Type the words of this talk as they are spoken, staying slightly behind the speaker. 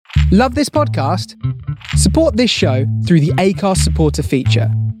Love this podcast? Support this show through the Acast supporter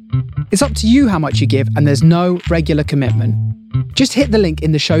feature. It's up to you how much you give, and there's no regular commitment. Just hit the link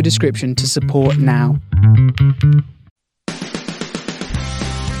in the show description to support now.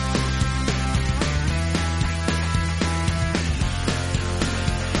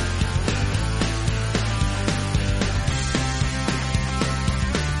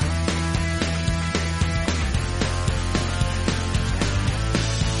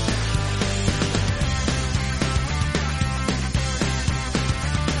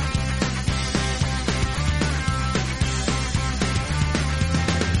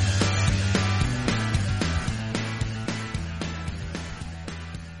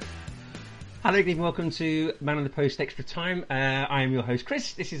 Hello, good evening, welcome to Man on the Post Extra Time. I am your host,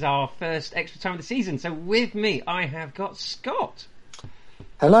 Chris. This is our first Extra Time of the season. So with me, I have got Scott.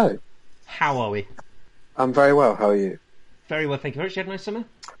 Hello. How are we? I'm very well. How are you? Very well, thank you very much. You had a nice summer?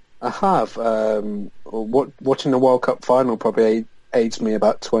 I have. Watching the World Cup final probably aged me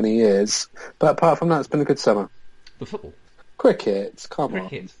about 20 years. But apart from that, it's been a good summer. The football? Cricket. Come on.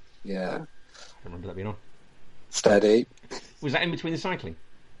 Cricket? Yeah. I don't remember that being on. Steady. Was that in between the cycling?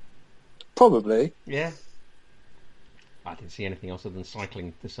 Probably. Yeah. I didn't see anything else other than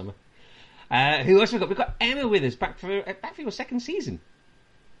cycling this summer. Who else have we got? We've got Emma with us, back for your second season.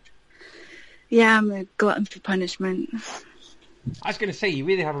 Yeah, I'm a glutton for punishment. I was going to say, you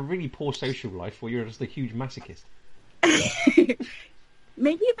either have a really poor social life or you're just a huge masochist.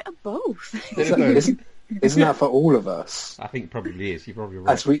 Maybe a bit of both. Isn't that for all of us? I think it probably is. You're probably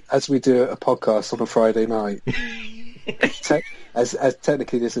right. As we do a podcast on a Friday night. As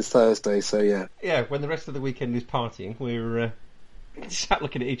technically this is Thursday, so yeah. Yeah, when the rest of the weekend is partying, we're sat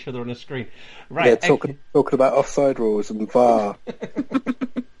looking at each other on a screen. Right. Yeah, talking about offside rules and VAR.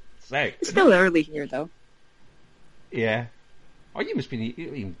 So, still early here, though. Yeah. Oh, you must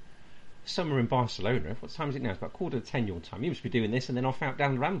be summer in Barcelona. What time is it now? It's about 10:15 your time. You must be doing this and then off out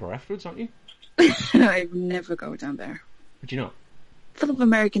down the Rambla afterwards, aren't you? I would never go down there. Would you not? Full of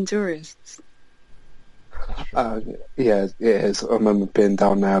American tourists. Yeah, it is. I remember being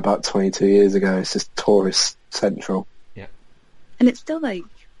down there about 22 years ago. It's just tourist central. Yeah. And it's still like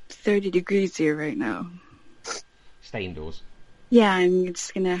 30 degrees here right now. Stay indoors. Yeah, I'm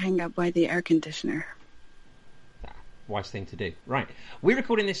just going to hang out by the air conditioner. Wise thing to do. Right. We're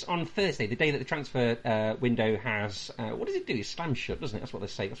recording this on Thursday, the day that the transfer window has... what does it do? It slams shut, doesn't it? That's what they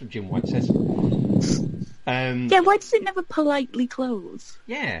say. That's what Jim White says. Yeah, why does it never politely close?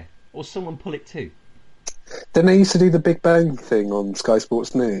 Yeah. Or someone pull it too. Didn't they used to do the Big Bang thing on Sky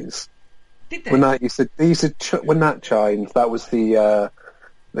Sports News? Did they? When that chimed, that was the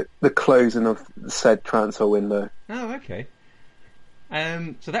closing of the said transfer window. Oh, okay.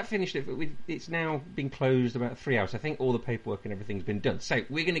 So that finished it. It's now been closed about 3 hours. I think all the paperwork and everything's been done. So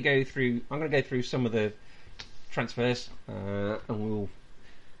we're going to go through. I'm going to go through some of the transfers, and we'll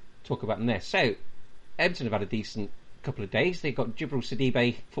talk about them there. So Everton have had a decent couple of days. They've got Djibril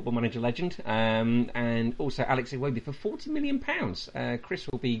Sidibe, football manager legend, and also Alex Iwobi for £40 million. Chris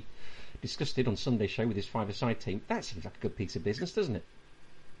will be disgusted on Sunday's show with his five-a-side team. That seems like a good piece of business, doesn't it?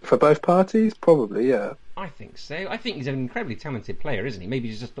 For both parties? Probably, yeah. I think so. I think he's an incredibly talented player, isn't he? Maybe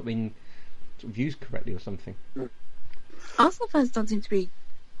he's just not been viewed correctly or something. Arsenal fans don't seem to be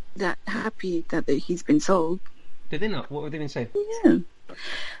that happy that he's been sold. Did they not? What were they been saying? Yeah.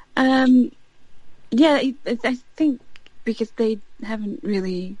 Yeah, I think because they haven't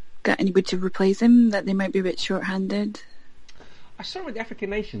really got anybody to replace him, that they might be a bit short-handed. I saw him at the African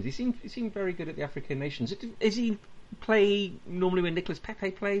Nations. He seemed very good at the African Nations. Is he play normally when Nicolas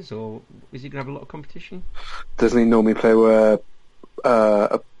Pepe plays, or is he going to have a lot of competition? Doesn't he normally play where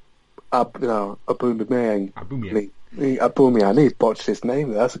Aubameyang? Aubameyang. He's botched his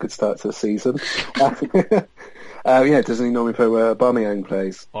name. That's a good start to the season. Yeah, doesn't he normally play where Aubameyang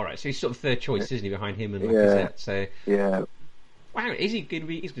plays? All right, so he's sort of third choice, isn't he, behind him and Lacazette? So yeah. Wow, is he going to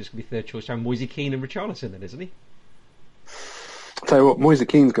be? He's just going to be third choice behind Moise Kean and Richarlison, then, isn't he? I'll tell you what, Moise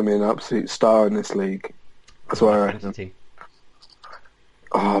Kean's going to be an absolute star in this league. That's what I reckon.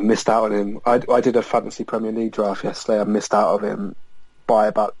 Oh, I missed out on him. I did a fantasy Premier League draft yesterday. I missed out on him by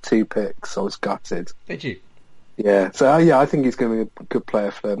about 2 picks. I was gutted. Did you? Yeah. So yeah, I think he's going to be a good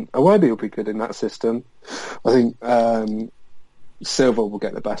player for them. Iwobi will be good in that system. I think Silva will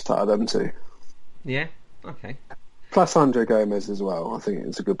get the best out of them too. Yeah. Okay. Plus Andre Gomez as well. I think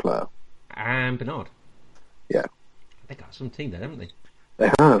he's a good player. And Bernard. Yeah. They got some team there, haven't they? They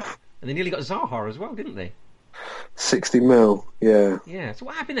have. And they nearly got Zaha as well, didn't they? 60 mil, yeah. Yeah, so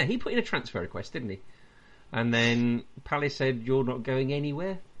what happened there? He put in a transfer request, didn't he? And then Palace said, you're not going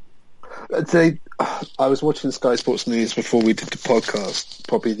anywhere? I was watching Sky Sports News before we did the podcast.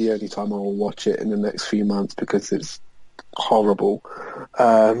 Probably the only time I will watch it in the next few months because it's horrible.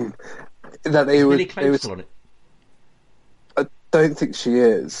 That they Really would. close on it. I don't think she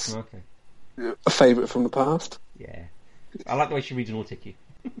is Okay. a favourite from the past. Yeah. I like the way she reads an Auticue.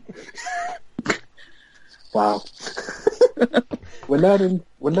 Wow. We're learning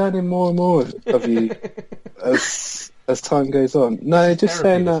more and more of you as time goes on. No, just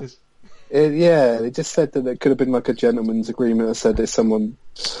saying that. They just said that it could have been like a gentleman's agreement. I said there's someone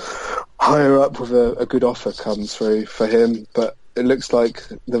higher up with a good offer comes through for him, but it looks like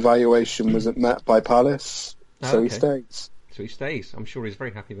the valuation wasn't met by Palace, so he stays. So he stays. I'm sure he's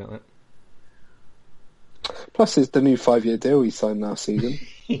very happy about that. Plus, it's the new 5-year deal he signed last season.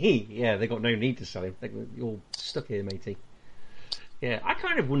 Yeah, they got no need to sell him. You're stuck here, matey. Yeah, I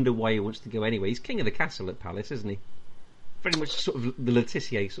kind of wonder why he wants to go anyway. He's king of the castle at Palace, isn't he? Very much sort of the Le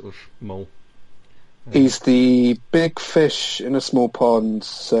Tissier sort of mole. He's the big fish in a small pond,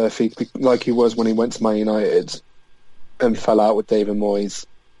 like he was when he went to Man United and fell out with David Moyes.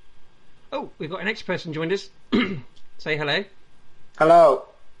 Oh, we've got an ex-person joined us. Say hello. Hello.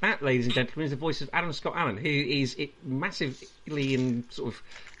 That, ladies and gentlemen, is the voice of Adam Scott Allen, who is massively in sort of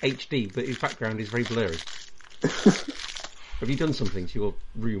HD, but his background is very blurry. Have you done something to your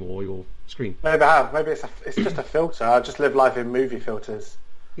room or your screen? Maybe I have. Maybe it's just a filter. I just live life in movie filters.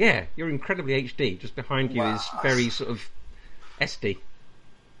 Yeah, you're incredibly HD. Just behind you is very sort of SD.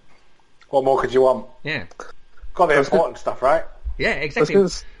 What more could you want? Yeah. Got the important stuff, right? Yeah, exactly.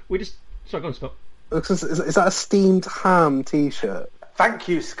 We just... Sorry, go on, Scott. Is that a steamed ham T-shirt? Thank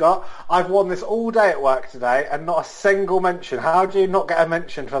you, Scott. I've worn this all day at work today and not a single mention. How do you not get a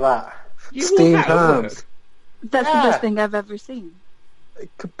mention for that? You steamed wore that at work? hams. That's the best thing I've ever seen.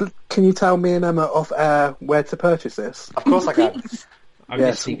 Can you tell me and Emma off air where to purchase this? Of course I can.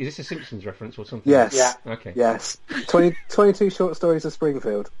 Yes. Is this a Simpsons reference or something? Yes. Yeah. Okay. Yes. 22 short stories of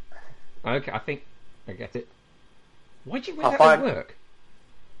Springfield. Okay, I think I get it. Why do you wear that at work?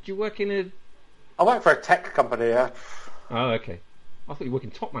 Do you work in a... I work for a tech company, yeah. Oh, okay. I thought you worked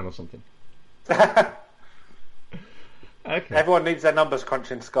in Top Man or something. Okay. Everyone needs their numbers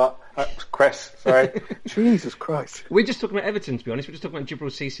crunching, Scott. Chris, sorry. Jesus Christ. We're just talking about Everton, to be honest. We're just talking about Djibril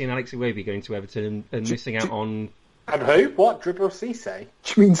Cissé and Alex Iwobi going to Everton and missing out on... And who? What? Djibril Cissé?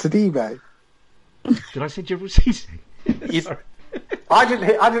 Do you mean Sidibe? Did I say Djibril Cissé? Sorry. I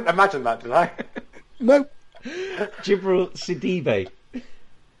didn't imagine that, did I? No. Djibril Sidibe.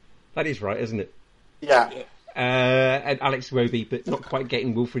 That is right, isn't it? Yeah. And Alex Iwobi, but not quite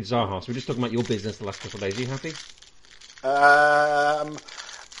getting Wilfried Zaha. So we're just talking about your business the last couple of days. Are you happy?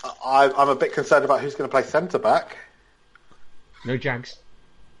 I'm a bit concerned about who's going to play centre back. No Jags.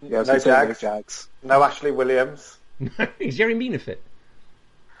 Yeah, No Jags. No Ashley Williams. Is Yerry Mina fit?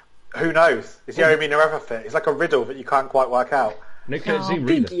 Who knows? Is Yerry Mina ever fit? It's like a riddle that you can't quite work out. No Kurt Zoom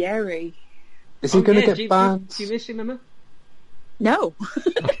big either. Yerry. Is he going to get banned? Do you miss him, Emma? No.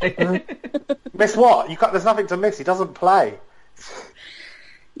 Okay. Miss what? There's nothing to miss. He doesn't play.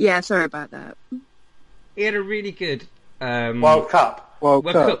 Yeah, sorry about that. He had a really good World Cup. World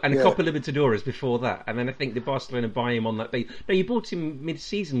Cup, and yeah. a Copa Libertadores before that, and then I think the Barcelona buy him on that base. No, you bought him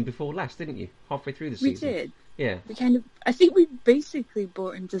mid-season before last, didn't you? Halfway through the We season. did. Yeah. I think we basically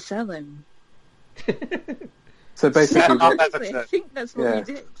bought him to sell him. So basically, Honestly, I think that's what we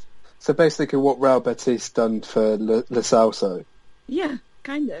did. So basically, what Real Betis done for Lo Celso. Yeah,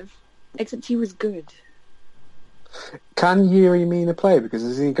 kind of. Except he was good. Can Yerry Mina play? Because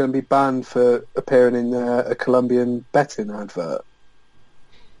is he going to be banned for appearing in a Colombian betting advert?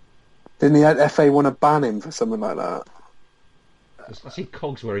 Didn't the FA want to ban him for something like that? I see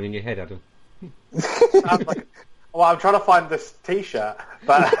cogs whirring in your head, Adam. Well, I'm trying to find this T-shirt,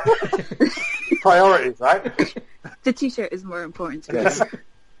 but priorities, right? The T-shirt is more important to me. Yes.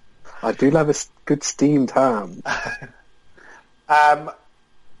 I do love a good steamed ham.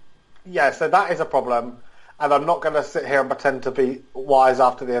 Yeah, so that is a problem, and I'm not going to sit here and pretend to be wise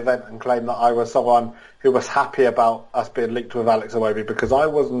after the event and claim that I was someone who was happy about us being linked with Alex Iwobi, because I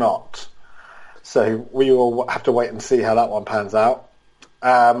was not. So we will have to wait and see how that one pans out.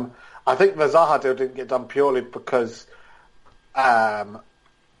 I think the Zaha deal didn't get done purely because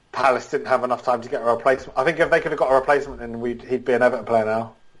Palace didn't have enough time to get a replacement. I think if they could have got a replacement, then he'd be an Everton player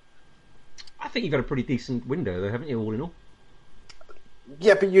now. I think you've got a pretty decent window, though, haven't you, all in all?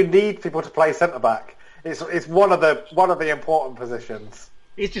 Yeah, but you need people to play centre back. It's one of the important positions.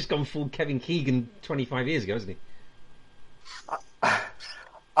 He's just gone full Kevin Keegan 25 years ago, hasn't he?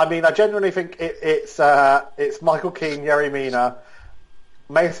 I mean, I genuinely think it's Michael Keane, Yerry Mina,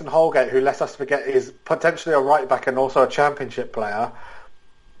 Mason Holgate, who, lest us forget, is potentially a right back and also a championship player.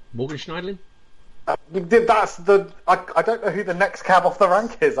 Morgan Schneidlin? That's I don't know who the next cab off the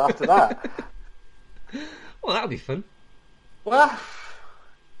rank is after that. Well, that'll be fun. Well,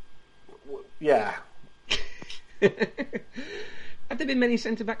 yeah. Have there been many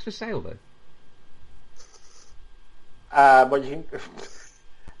centre-backs for sale, though? Well,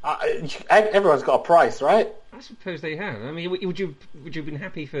 everyone's got a price, right? I suppose they have. I mean, would you have been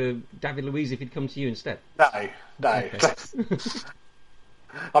happy for David Luiz if he'd come to you instead? No. Okay.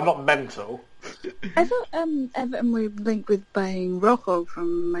 I'm not mental. I thought Everton were linked with buying Rojo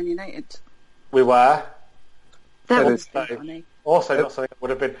from Man United. We were. That That was is- funny. Also, not something that would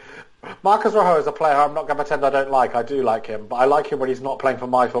have been. Marcus Rojo is a player I'm not going to pretend I don't like. I do like him, but I like him when he's not playing for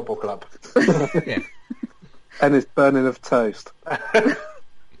my football club. Yeah. And it's burning of toast.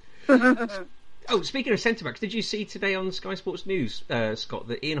 Oh, speaking of centre-backs, did you see today on Sky Sports News, Scott,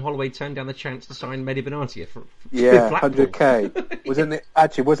 that Ian Holloway turned down the chance to sign Mehdi Benatia for Yeah, Blackpool? 100k. Wasn't it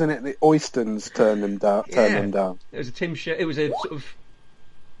the Oystons turned him down? It was a Tim Sher- It was a sort of...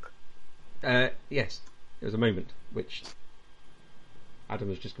 yes, it was a moment which Adam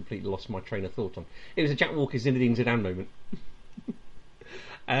has just completely lost my train of thought on. It was a Jack Walker Zinedine Zidane moment.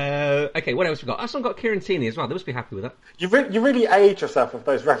 Okay, what else we got? Arsenal got Kieran Tierney as well. They must be happy with that. You really age yourself with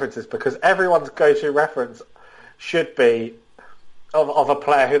those references because everyone's go-to reference should be of a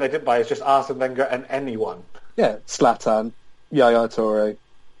player who they didn't buy is just Arsene Wenger and anyone. Yeah, Zlatan, Yaya Toure,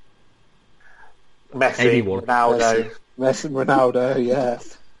 Messi, Anyone. Ronaldo. Messi, Ronaldo, yeah,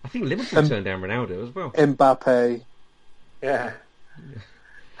 I think Liverpool turned down Ronaldo as well. Mbappe. Yeah.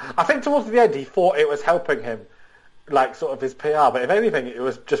 I think towards the end he thought it was helping him, like sort of his PR, but if anything it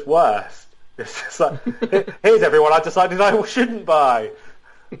was just worse. It's just like, here's everyone I decided I shouldn't buy.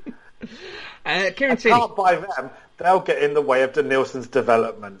 Kieran I Tierney. can't buy them. They'll get in the way of Denilson's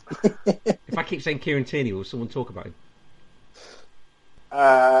development. If I keep saying Kieran Tierney, will someone talk about him?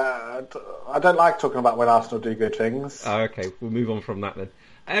 I don't like talking about when Arsenal do good things. Oh, okay, we'll move on from that then.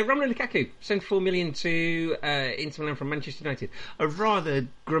 Romelu Lukaku, sent $4 million to Inter Milan from Manchester United. A rather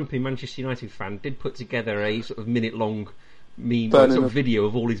grumpy Manchester United fan did put together a sort of minute-long meme, sort of video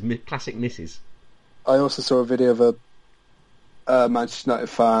of all his classic misses. I also saw a video of a Manchester United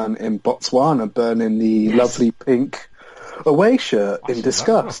fan in Botswana burning the lovely pink away shirt I in saw that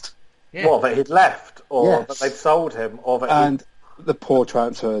disgust. Yeah. What, that he'd left, or Yes. that they'd sold him, or that And the poor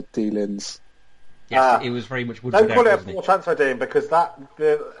transfer dealings. Yes, it was very much don't Woodward call out, it a wasn't poor transfer deal because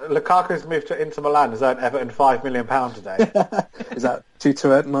Lukaku's move to Inter Milan has earned Everton £5 million today. Is that due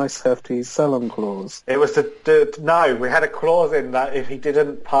to a nice hefty sell-on clause? It was no, we had a clause in that if he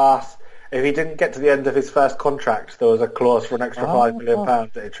didn't get to the end of his first contract, there was a clause for an extra £5 million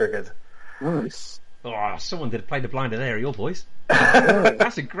that it triggered. Nice. Oh, someone did play the blinder there, your boys.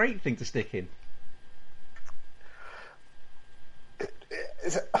 That's a great thing to stick in.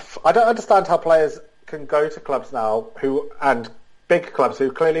 I don't understand how players can go to clubs now and big clubs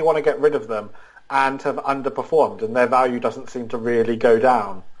who clearly want to get rid of them and have underperformed and their value doesn't seem to really go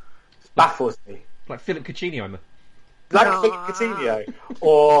down. It baffles me. Like Philip Coutinho, I'm Like Coutinho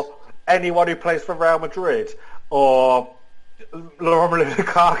or anyone who plays for Real Madrid or Romelu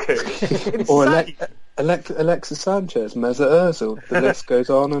Lukaku. Or Insane. Alexis Sanchez, Mesut Ozil. The list goes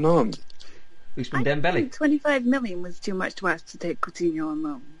on and on. Usman I Dembele. think 25 million was too much to ask to take Coutinho on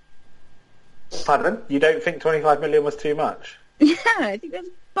loan. Pardon? You don't think 25 million was too much? Yeah, I think that's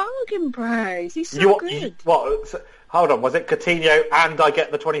bargain price. He's so good. Hold on, was it Coutinho and I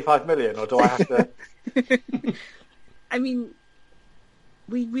get the 25 million, or do I have to... I mean,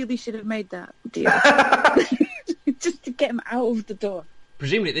 we really should have made that deal. Just to get him out of the door.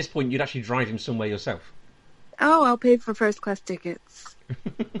 Presumably at this point you'd actually drive him somewhere yourself. Oh, I'll pay for first class tickets.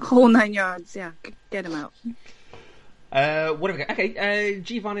 Whole 9 yards, yeah. Get him out. What have we got? Okay,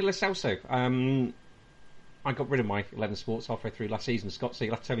 Giovanni Lo Celso. I got rid of my 11 Sports halfway through last season, Scott, so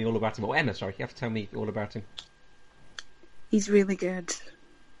you'll have to tell me all about him. Or Emma, sorry, you have to tell me all about him. He's really good.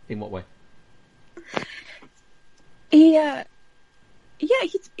 In what way? He's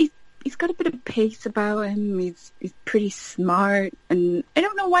got a bit of pace about him. He's pretty smart, and I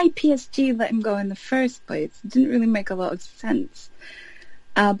don't know why PSG let him go in the first place. It didn't really make a lot of sense.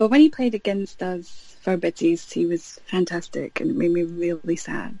 But when he played against us for Betis, he was fantastic, and it made me really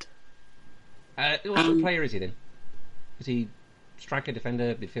sad. What sort of player is he then? Is he striker,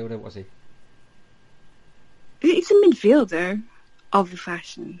 defender, midfielder? What was he? He's a midfielder of the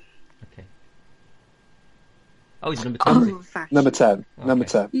fashion. Okay. Oh, he's number 10. is he? Of fashion. Number 10. Okay. Number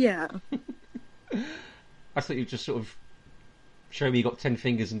 10. Yeah. I thought you just sort of show me you got 10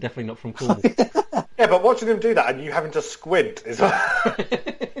 fingers and definitely not from Cornwall. Yeah, but watching him do that and you having to squint is...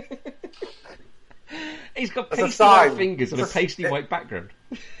 He's got It's a pasty white sign. fingers and a It's a- pasty white background.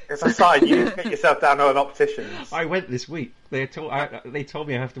 It's a sign you need to get yourself down to an optician's. I went this week. They told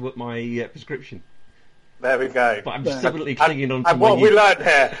me I have to up my prescription. There we go. But I'm stubbornly clinging on to and my what have we youth. learned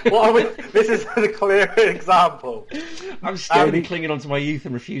here? This is a clear example. I'm stubbornly clinging on to my youth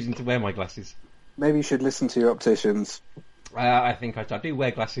and refusing to wear my glasses. Maybe you should listen to your opticians. I think I do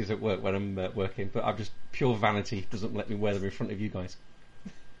wear glasses at work when I'm working, but I'm just pure vanity doesn't let me wear them in front of you guys.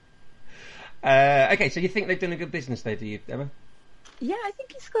 Okay, so you think they've done a good business there, do you, Emma? Yeah, I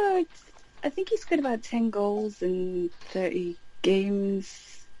think he's got about 10 goals in 30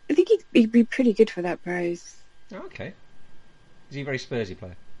 games. I think he'd be pretty good for that price. Oh, okay. Is he a very Spursy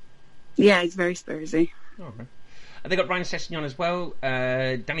player? Yeah, he's very Spursy. Oh, right. They got Ryan Sessegnon as well.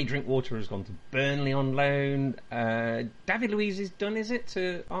 Danny Drinkwater has gone to Burnley on loan. David Luiz is done, is it,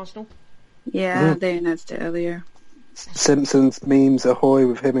 to Arsenal? Yeah, they announced it earlier. Simpsons memes ahoy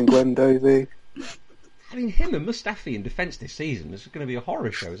with him and Guendouzi. I mean, him and Mustafi in defence this season is going to be a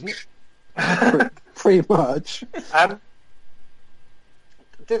horror show, isn't it? Pretty much. I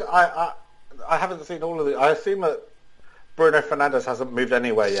haven't seen all of it. I assume that Bruno Fernandes hasn't moved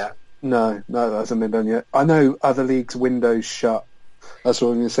anywhere yet. No, that hasn't been done yet. I know other leagues' windows shut. That's what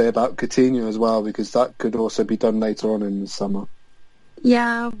I'm going to say about Coutinho as well, because that could also be done later on in the summer.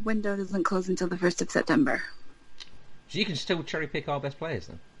 Yeah, window doesn't close until the 1st of September. So you can still cherry pick our best players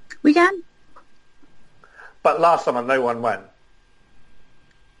then? We can. But last summer, no one went.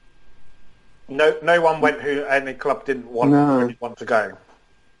 No one went who any club didn't really want to go.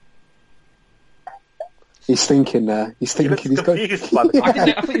 He's thinking there. He's thinking. He's confused by the I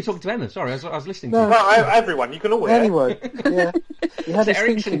thought you were talking to Emma. Sorry, I was listening to you. Well, everyone. You can all hear. Anyway, yeah. He had So his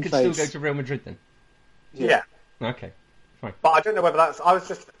Eriksen thinking could face. still go to Real Madrid then? Yeah. Okay, fine. But I don't know whether that's... I was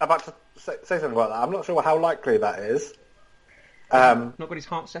just about to say something about that. I'm not sure how likely that is. Not got his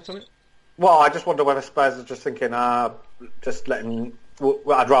heart set on it? Well, I just wonder whether Spurs are just thinking, just letting... Well,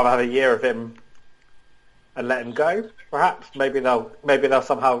 I'd rather have a year of him and let him go, perhaps. Maybe they'll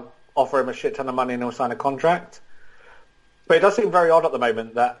somehow offer him a shit ton of money and he'll sign a contract. But it does seem very odd at the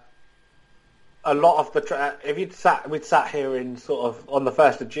moment that a lot of the... if we'd sat here in sort of on the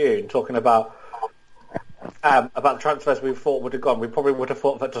 1st of June talking about the transfers we thought would have gone, we probably would have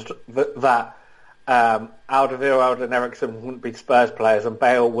thought that Alderweireld and Eriksen wouldn't be Spurs players and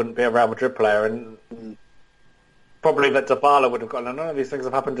Bale wouldn't be a Real Madrid player, and probably that Dybala would have gone. And none of these things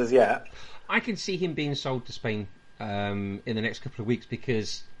have happened as yet. I can see him being sold to Spain in the next couple of weeks,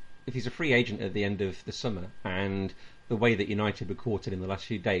 because if he's a free agent at the end of the summer, and the way that United were courted in the last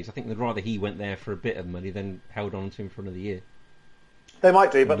few days, I think they'd rather he went there for a bit of money than held on to him for another year. They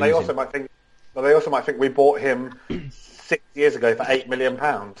might do, but they also might think we bought him 6 years ago for £8 million.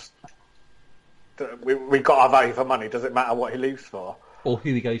 We got our value for money. Does it matter what he leaves for? Or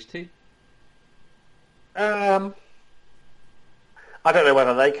who he goes to? I don't know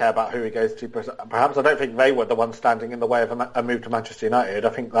whether they care about who he goes to. Perhaps I don't think they were the ones standing in the way of a move to Manchester United. I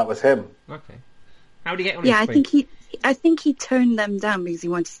think that was him. Okay. How did he get on? Yeah, I think he turned them down because he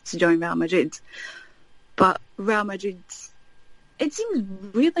wanted to join Real Madrid. But Real Madrid, it seems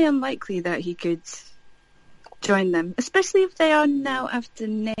really unlikely that he could join them, especially if they are now after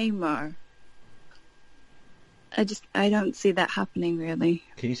Neymar. I don't see that happening, really.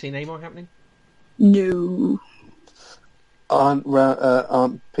 Can you see Neymar happening? No. Aren't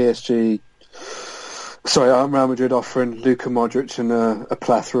PSG... Sorry, aren't Real Madrid offering Luka Modric and a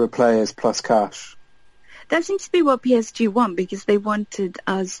plethora of players plus cash? That seems to be what PSG want, because they wanted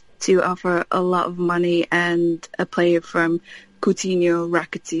us to offer a lot of money and a player from Coutinho,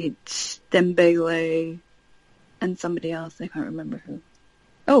 Rakitic, Dembele, and somebody else. I can't remember who.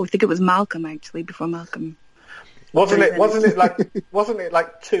 Oh, I think it was Malcolm, actually, before Malcolm. Wasn't it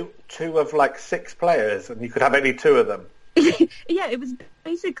like two of like 6 players, and you could have any 2 of them? Yeah, it was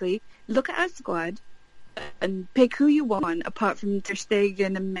basically look at our squad and pick who you want apart from Ter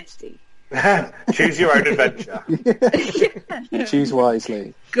Stegen and Messi. Choose your own adventure. Yeah. Choose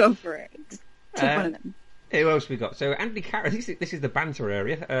wisely. Go for it. Just take one of them. Who else we got? So Andy Carroll, this is the banter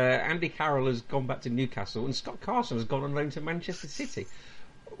area. Andy Carroll has gone back to Newcastle, and Scott Carson has gone on loan to Manchester City.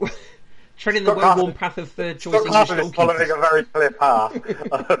 Treading the well-worn path of third choice English Carson is goalkeepers. following a very clear path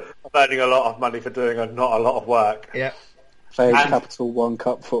of earning a lot of money for doing not a lot of work. Yeah. Playing Capital One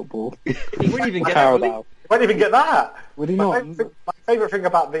Cup football. He wouldn't even get that, would he? Carabao. You won't even get that. Would he not? My favourite thing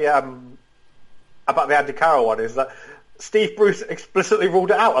about the Andy Carroll one is that Steve Bruce explicitly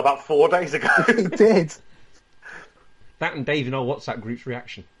ruled it out about 4 days ago. He did. That and Dave in our WhatsApp group's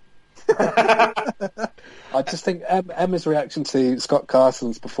reaction. I just think Emma's reaction to Scott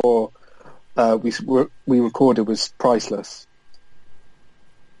Carson's before we recorded was priceless.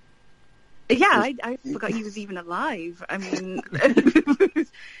 Yeah, I forgot he was even alive. I mean,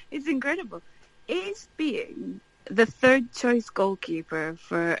 it's incredible. Is being the third choice goalkeeper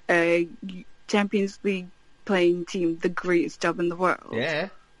for a Champions League playing team the greatest job in the world? Yeah.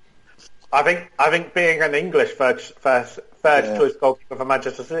 I think being an English third choice goalkeeper for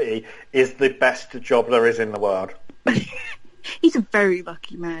Manchester City is the best job there is in the world. He's a very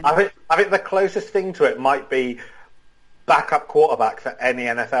lucky man. I think the closest thing to it might be backup quarterback for any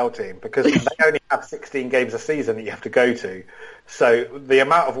NFL team, because they only have 16 games a season that you have to go to. So the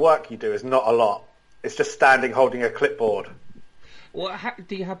amount of work you do is not a lot. It's just standing holding a clipboard. Well,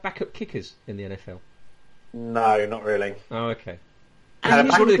 do you have backup kickers in the NFL? No, not really. Oh, okay.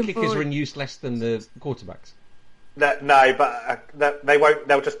 And Surely the kickers are in use less than the quarterbacks. No, but they won't.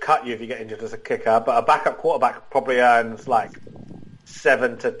 They'll just cut you if you get injured as a kicker. But a backup quarterback probably earns like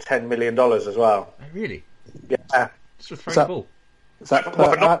 $7 to $10 million as well. Oh, really? Yeah. Just for throwing the ball. Is that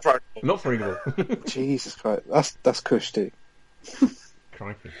Not throwing the ball. Jesus Christ, that's cushy.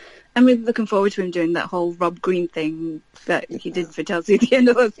 Crikey. I'm really looking forward to him doing that whole Rob Green thing that he did for Chelsea at the end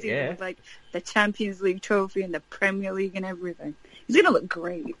of last season. Yeah. Like the Champions League trophy and the Premier League and everything. He's going to look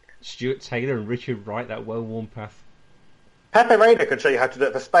great. Stuart Taylor and Richard Wright, that well-worn path. Pepe Reina could show you how to do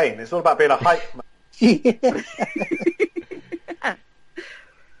it for Spain. It's all about being a hype man.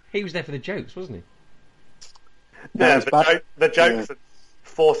 He was there for the jokes, wasn't he? Yeah, Yeah, the jokes and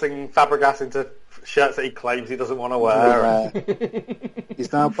forcing Fabregas into shirts that he claims he doesn't want to wear.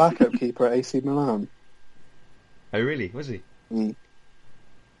 He's now backup keeper at AC Milan. Oh, really? Was he? Mm.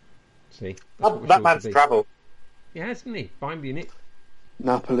 See, That man's travelled. Yeah, hasn't he? Bayern Munich.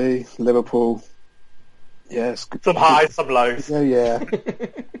 Napoli, Liverpool. Yes. Some highs, some lows. Yeah.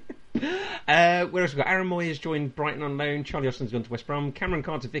 Where else we got? Aaron Moy has joined Brighton on loan. Charlie Austin's gone to West Brom. Cameron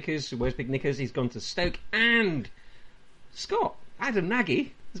Carter-Vickers, who wears big knickers, he's gone to Stoke. And Scott, Adam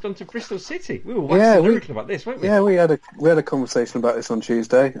Nagy, has gone to Bristol City. We were waxing lyrical about this, weren't we? Yeah, we had a conversation about this on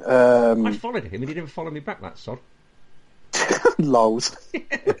Tuesday. I followed him and he didn't follow me back, that sod. Lols.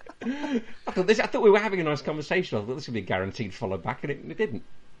 I thought we were having a nice conversation. I thought this would be a guaranteed follow back, and it didn't.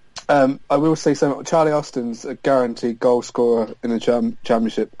 I will say something. Charlie Austin's a guaranteed goal scorer in the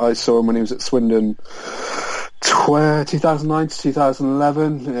championship. I saw him when he was at Swindon 2009 to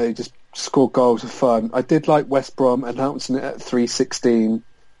 2011. You know, he just scored goals for fun. I did like West Brom announcing it at 3:16.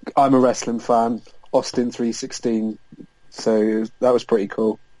 I'm a wrestling fan. Austin 3:16. So that was pretty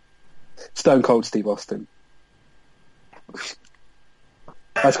cool. Stone Cold Steve Austin.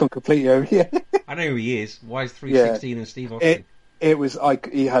 That's gone completely over here. I know who he is. Why is 3:16 and Steve Austin? It was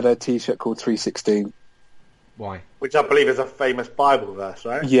like he had a T-shirt called 3:16. Why? Which I believe is a famous Bible verse,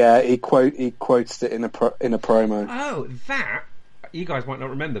 right? Yeah, he quotes it in a promo. Oh, that you guys might not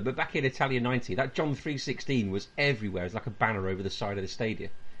remember, but back in Italia '90, that John 3:16 was everywhere. It's like a banner over the side of the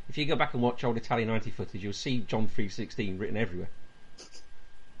stadium. If you go back and watch old Italia '90 footage, you'll see John 3:16 written everywhere.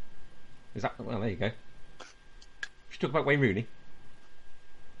 Is that well? There you go. We should talk about Wayne Rooney.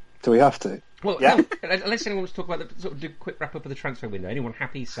 Do we have to? Well, yeah. No, unless anyone wants to talk about do a quick wrap up of the transfer window. Anyone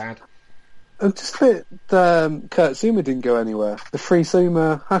happy, sad? Just a bit. Kurt Zuma didn't go anywhere. The Free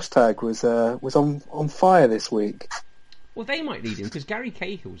Zuma hashtag was on fire this week. Well, they might need him because Gary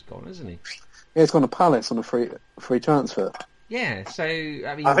Cahill's gone, hasn't he? Yeah, he's gone to Palace on a free transfer. Yeah, so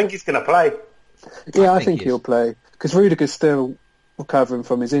I mean, I think he's going to play. Yeah, I think think he'll play because Rudiger's still recovering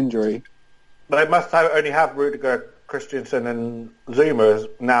from his injury. They must only have Rudiger, Christensen and Zuma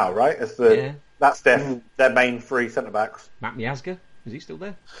now, right? That's their main three centre-backs. Matt Miazga, is he still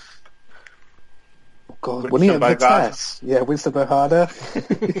there? Oh God, when he at Vitesse? Yeah, Winston Bohada.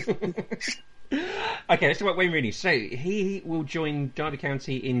 Okay, let's talk about Wayne Rooney. So he will join Derby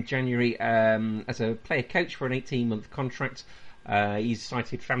County in January as a player coach for an 18-month contract. He's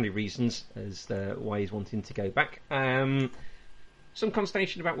cited family reasons as why he's wanting to go back. Some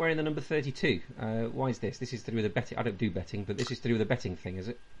consternation about wearing the number 32. Why is this? This is to do with a betting. I don't do betting, but this is to do with a betting thing, is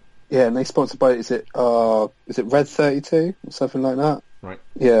it? Yeah, and they sponsored by is it Red 32 or something like that? Right.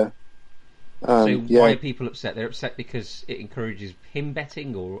 Yeah. So why are people upset? They're upset because it encourages him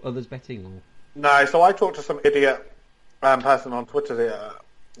betting or others betting, or no. So I talked to some idiot person on Twitter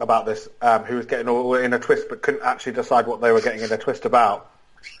about this who was getting all in a twist but couldn't actually decide what they were getting in a twist about.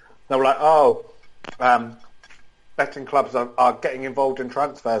 They were like, betting clubs are getting involved in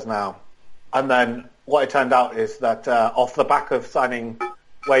transfers now. And then what it turned out is that off the back of signing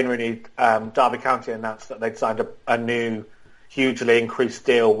Wayne Rooney, Derby County announced that they'd signed a new, hugely increased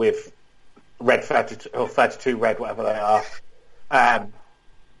deal with Red 32 or 32 Red, whatever they are,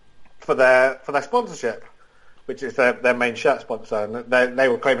 for their sponsorship, which is their main shirt sponsor. And they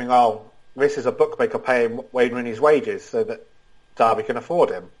were claiming, this is a bookmaker paying Wayne Rooney's wages so that Derby can afford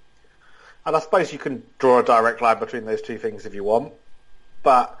him. And I suppose you can draw a direct line between those two things if you want,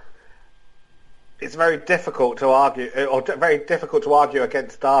 but it's very difficult to argue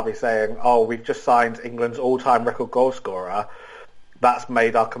against Derby saying, "Oh, we've just signed England's all-time record goal scorer. That's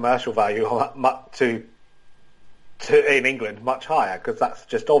made our commercial value in England much higher," because that's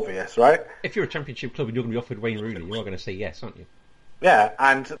just obvious, right? If you're a Championship club and you're going to be offered Wayne Rooney, you are going to say yes, aren't you? Yeah,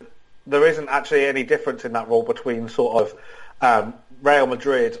 and there isn't actually any difference in that role between sort of Real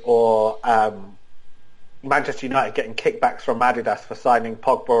Madrid or Manchester United getting kickbacks from Adidas for signing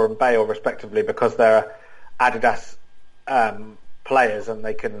Pogba and Bale respectively because they're Adidas players and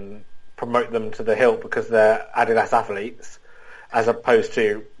they can promote them to the hilt because they're Adidas athletes, as opposed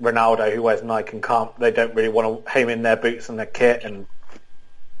to Ronaldo who wears Nike and they don't really want to hem in their boots and their kit and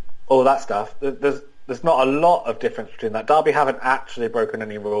all that stuff. There's not a lot of difference between that. Derby haven't actually broken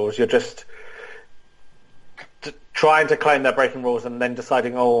any rules. You're just trying to claim they're breaking rules and then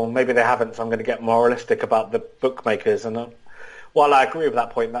deciding, oh, maybe they haven't, so I'm going to get moralistic about the bookmakers. And while I agree with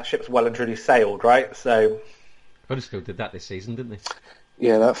that point, that ship's well and truly sailed, right? So Huddersfield did that this season, didn't they?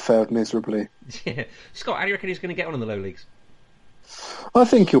 Yeah, that failed miserably. Yeah. Scott, how do you reckon he's going to get on in the low leagues? I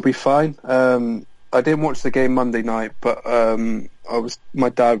think he'll be fine. I didn't watch the game Monday night, but my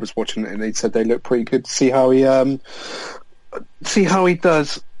dad was watching it and he said they look pretty good. See how he does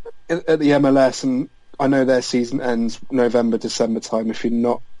at the MLS, and I know their season ends November, December time if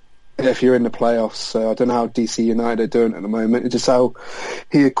you're in the playoffs. So I don't know how DC United are doing at the moment. It's just how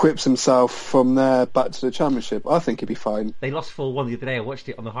he equips himself from there back to the Championship. I think he'll be fine. They lost 4-1 the other day. I watched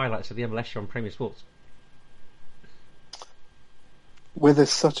it on the highlights of the MLS show on Premier Sports. With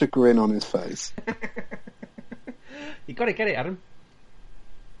such a grin on his face. You got to get it, Adam.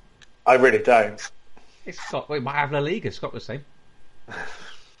 I really don't. It's Scott. We might have La Liga. Scott was saying.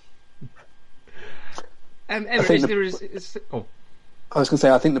 Emma, I was going to say,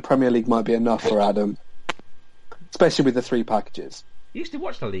 I think the Premier League might be enough for Adam, especially with the 3 packages. You used to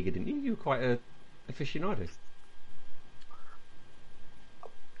watch La Liga, didn't you? You were quite a aficionado.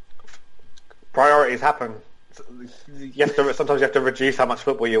 Priorities happen. Sometimes you have to reduce how much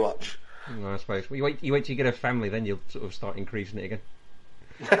football you watch. I suppose. Well, you wait till you get a family, then you'll sort of start increasing it again.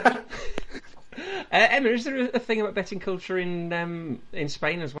 Emma, is there a thing about betting culture in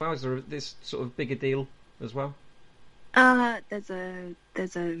Spain as well? Is there this sort of bigger deal as well? There's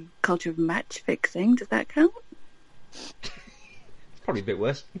a culture of match fixing. Does that count? It's probably a bit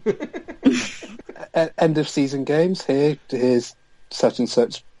worse. End of season games. Here's such and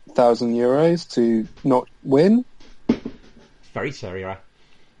such €1,000 to not win. Very Serie A.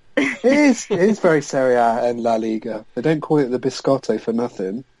 It is very Serie A and La Liga. They don't call it the biscotto for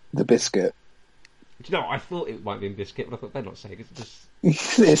nothing. The biscuit. Do you know, I thought it might be in biscuit, but I thought better not say it. Just...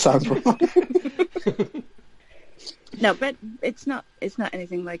 It sounds wrong. No, but it's not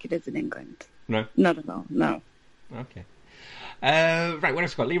anything like it is in England. No? Not at all, no. Okay. Right, what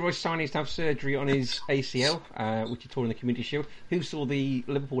else got? Leroy Sané is to have surgery on his ACL, which he tore in the Community Shield. Who saw the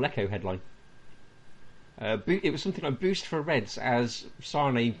Liverpool Echo headline? It was something like "Boost for Reds" as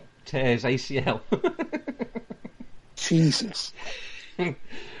Sané tears ACL. Jesus.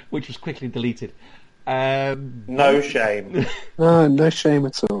 Which was quickly deleted. No shame. No shame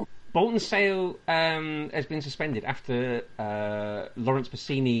at all. Bolton's sale has been suspended after Lawrence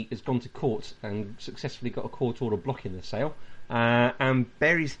Bassini has gone to court and successfully got a court order blocking the sale. And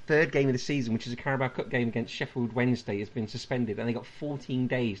Bury's third game of the season, which is a Carabao Cup game against Sheffield Wednesday, has been suspended, and they got 14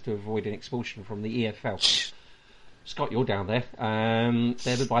 days to avoid an expulsion from the EFL. Scott, you're down there.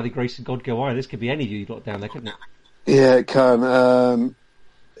 There, by the grace of God, go I. This could be any of you lot down there, couldn't it? Yeah, it can.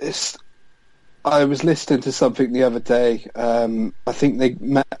 I was listening to something the other day. I think they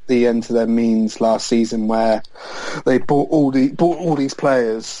met the end to their means last season, where they bought all these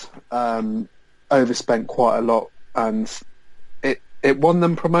players, overspent quite a lot, and it won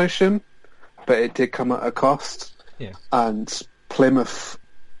them promotion, but it did come at a cost. Yeah. And Plymouth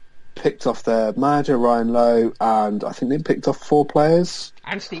picked off their manager Ryan Lowe, and I think they picked off 4 players.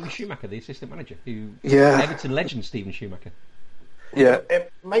 And Stephen Schumacher, the assistant manager, Everton legend Stephen Schumacher. Yeah,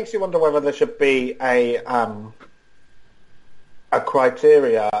 it makes you wonder whether there should be a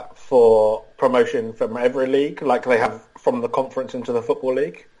criteria for promotion from every league, like they have from the conference into the Football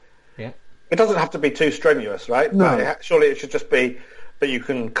League. Yeah, it doesn't have to be too strenuous, right? No. But surely it should just be that you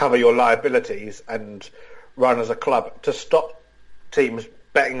can cover your liabilities and run as a club to stop teams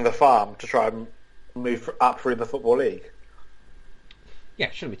betting the farm to try and move up through the Football League. Yeah,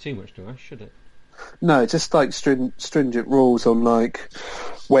 it shouldn't be too much, should it? No, just like stringent rules on like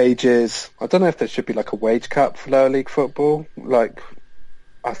wages. I don't know if there should be like a wage cap for lower league football. Like,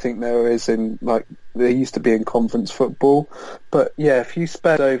 I think there is in, like, there used to be in conference football. But yeah, if you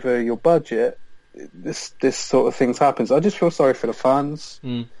spend over your budget, this sort of things happens. I just feel sorry for the fans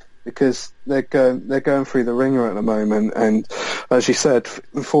because they're going through the ringer at the moment, and as you said,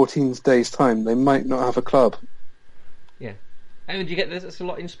 in 14 days' time, they might not have a club. Yeah. And do you get this a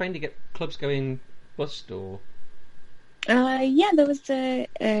lot in Spain? Do you get clubs going bust or? Yeah, there was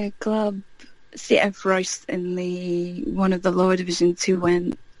a club, CF Royce, in one of the lower divisions who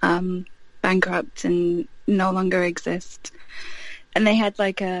went bankrupt and no longer exist, and they had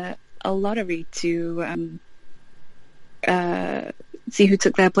like a lottery to see who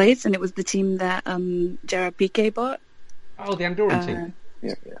took their place, and it was the team that Gerard Piqué bought. Oh, the Andorran team.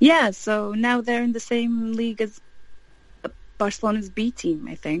 Yeah, so now they're in the same league as Barcelona's B team,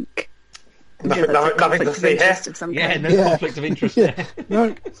 I think. Nothing to see here. Yeah, no conflict of interest there.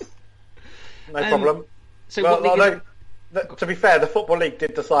 No problem. So to be fair, the Football League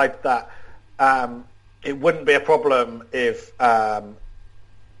did decide that it wouldn't be a problem if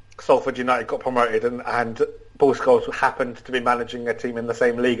Salford United got promoted and Paul Scholes happened to be managing a team in the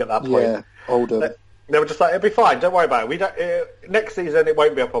same league at that point. Yeah, older. They were just like, it'll be fine, don't worry about it. We don't, next season it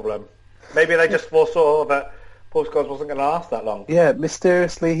won't be a problem. Maybe they just foresaw that Paul Scholes wasn't going to last that long. Yeah,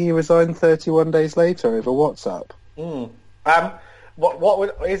 mysteriously he resigned 31 days later over WhatsApp.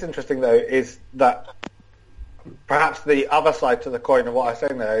 What is interesting though is that perhaps the other side to the coin of what I'm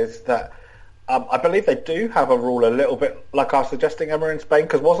saying there is that I believe they do have a rule a little bit like I was suggesting, Emma, in Spain,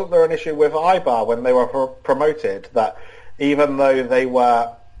 because wasn't there an issue with Eibar when they were promoted that even though they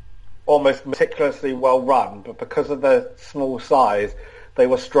were almost meticulously well run, but because of their small size, they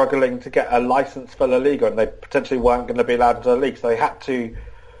were struggling to get a license for La Liga, and they potentially weren't going to be allowed into the league, so they had to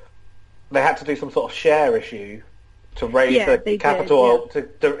do some sort of share issue to raise the capital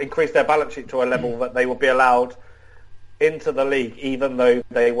to increase their balance sheet to a level that they would be allowed into the league, even though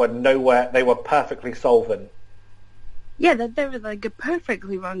they were perfectly solvent. Yeah, they're like a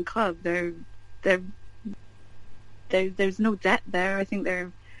perfectly run club. There's no debt there. I think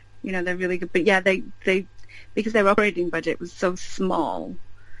they're really good. But yeah, they because their operating budget was so small,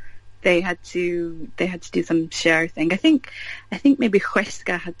 they had to do some share thing. I think maybe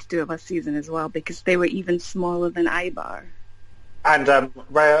Huesca had to do it last season as well because they were even smaller than Eibar. And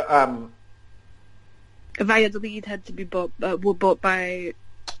Valladolid had to be were bought by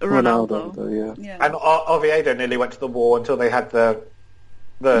Ronaldo. Yeah. And Oviedo nearly went to the wall until they had the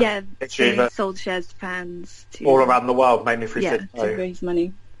issue they sold shares to fans all around the world, mainly through to raise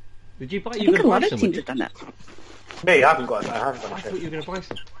money. Did you buy? I think a lot of teams have done that. Me, I haven't got it. I thought you were going to buy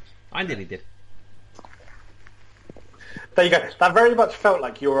some. I nearly did. There you go. That very much felt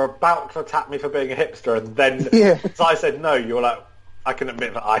like you were about to attack me for being a hipster, and then as I said no, you were like, I can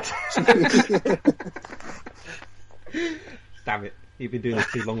admit that I did. Damn it. You've been doing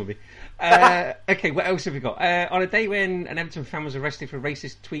this too long with me. Okay, what else have we got? On a day when an Everton fan was arrested for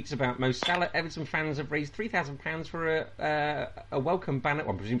racist tweets about Mo Salah, Everton fans have raised £3,000 for a welcome banner,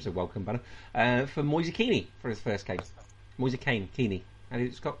 well, I presume it's a welcome banner, for Moise Keane for his first game. Moise Keane. How did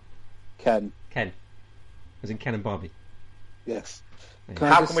it Scott? Ken. As in Ken and Barbie. Yes.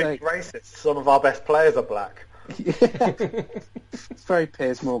 How can we be racist? Some of our best players are black. It's very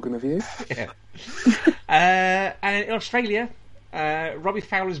Piers Morgan of you. Yeah. And in Australia, Robbie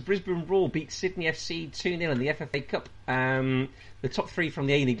Fowler's Brisbane Roar beat Sydney FC 2-0 in the FFA Cup. The top three from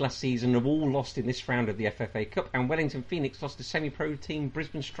the A-League last season have all lost in this round of the FFA Cup, and Wellington Phoenix lost to semi-pro team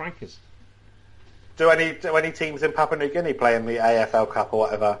Brisbane Strikers. Do any teams in Papua New Guinea play in the AFL Cup or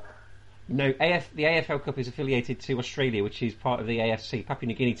whatever? No, the AFL Cup is affiliated to Australia, which is part of the AFC. Papua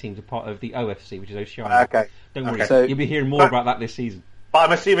New Guinea teams are part of the OFC, which is Oceania. Okay. Don't worry, So, you'll be hearing more about that this season. But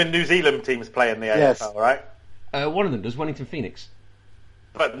I'm assuming New Zealand teams play in the AFL, right? One of them does, Wellington Phoenix.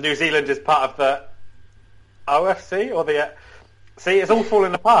 But New Zealand is part of the OFC or the... See, it's all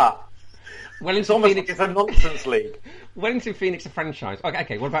falling apart. It's almost like it's a nonsense league. Wellington Phoenix, a franchise.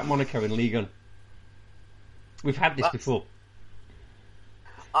 Okay, what about Monaco and Ligue 1? We've had this before.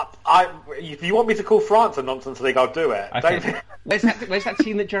 If you want me to call France a nonsense league, I'll do it. Okay. Where's that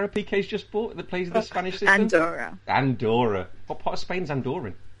team that Gerard Piqué's just bought that plays in the Spanish system? Andorra. What part of Spain's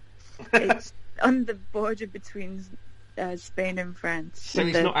Andorran? It's on the border between Spain and France. So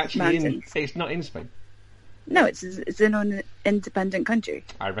it's not actually it's not in Spain? No, it's an independent country.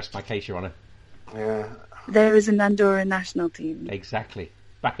 I rest my case, Your Honour. Yeah. There is an Andorra national team. Exactly.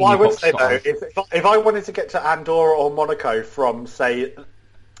 Well, I would say though, if I wanted to get to Andorra or Monaco from, say,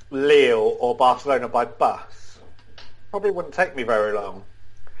 Lille or Barcelona by bus, probably wouldn't take me very long.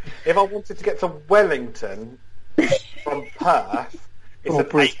 If I wanted to get to Wellington from Perth, it's an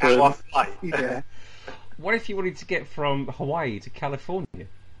 8-hour flight. Yeah. What if you wanted to get from Hawaii to California?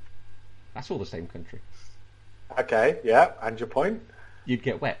 That's all the same country. Okay, yeah, and your point? You'd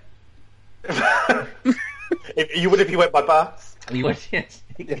get wet. If you went by bus. You would, yes.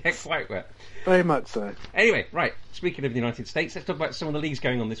 You'd get quite wet. Very much so. Anyway, right, speaking of the United States, let's talk about some of the leagues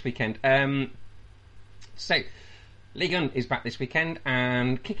going on this weekend. So, Ligue 1 is back this weekend,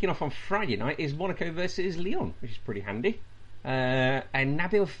 and kicking off on Friday night is Monaco versus Lyon, which is pretty handy. And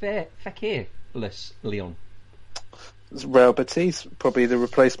Nabil Fekir-less Lyon. It's Real Betis, probably the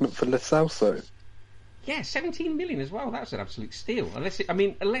replacement for Lo Celso. Yeah, 17 million as well. That's an absolute steal.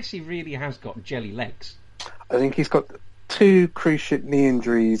 Unless he really has got jelly legs. I think he's got 2 cruciate knee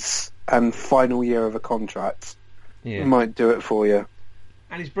injuries and final year of a contract. Yeah. He might do it for you.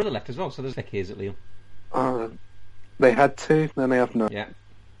 And his brother left as well, so there's Fekirs at Lyon. They had 2, then they have none. Yeah,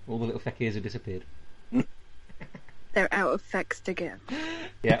 all the little Fekirs have disappeared. They're out of facts to give.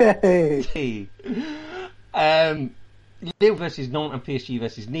 Yeah. Hey. Lille versus Nantes and PSG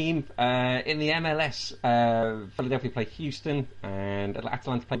versus Nîmes. In the MLS, Philadelphia play Houston and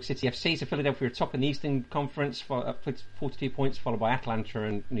Atlanta play City FC. So Philadelphia are top in the Eastern Conference, 42 points, followed by Atlanta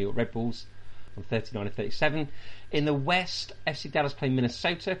and New York Red Bulls on 39 and 37. In the West, FC Dallas play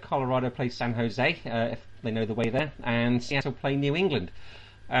Minnesota, Colorado play San Jose, if they know the way there, and Seattle play New England.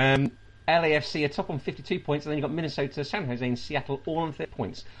 LAFC are top on 52 points, and then you've got Minnesota, San Jose and Seattle all on 30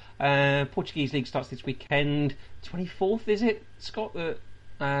 points. Portuguese League starts this weekend. 24th, is it, Scott? Serie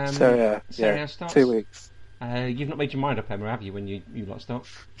A starts? 2 weeks. You've not made your mind up, Emma, have you, when you lot start?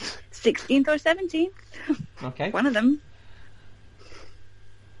 16th or 17th. Okay. One of them.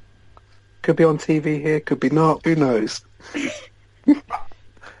 Could be on TV here, could be not, who knows?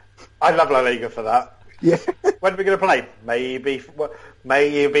 I love La Liga for that. Yeah. When are we going to play? Maybe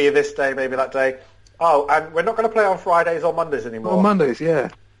this day, maybe that day. Oh, and we're not going to play on Fridays or Mondays anymore. On Mondays, yeah.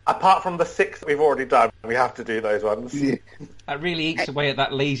 Apart from the 6 that we've already done, we have to do those ones. Yeah. That really eats away at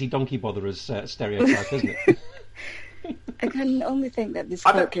that lazy donkey botherer's stereotype, doesn't it? I can only think that this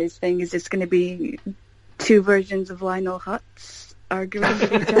court case thing is just going to be 2 versions of Lionel Hutz arguing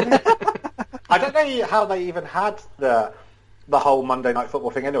with each other. I don't know how they even had the whole Monday Night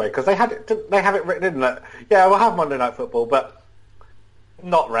Football thing anyway, because they have it written in that, yeah, we'll have Monday Night Football, but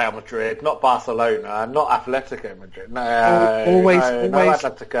not Real Madrid, not Barcelona, not Atletico Madrid. No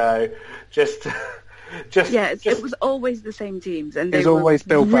Atletico. Just it was always the same teams, and they were always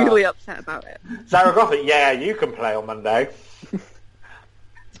really upset about it. Zaragoza, yeah, you can play on Monday.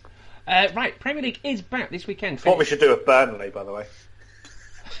 Right, Premier League is back this weekend. It's what we should do with Burnley, by the way.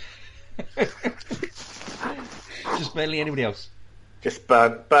 Just barely anybody else. Just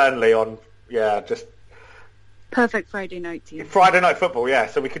Burnley on, just... Perfect Friday night team. Friday Night Football, yeah.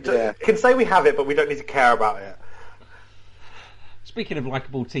 So we can say we have it, but we don't need to care about it. Speaking of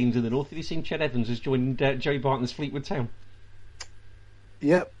likeable teams in the north, have you seen Ched Evans has joined Joey Barton's Fleetwood Town?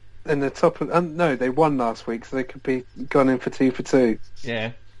 Yep. And the top of... no, they won last week, so they could be gone in for 2 for 2.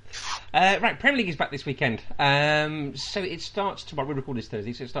 Yeah. Right, Premier League is back this weekend. So it starts tomorrow. We record this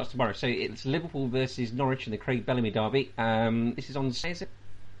Thursday, so it starts tomorrow. So it's Liverpool versus Norwich in the Craig Bellamy derby. This is on Saturday, is it?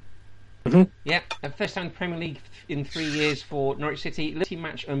 Mm-hmm. Yeah, first time in the Premier League in 3 years for Norwich City. Liberty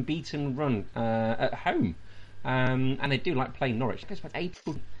match unbeaten run at home. And they do like playing Norwich. It goes about 8.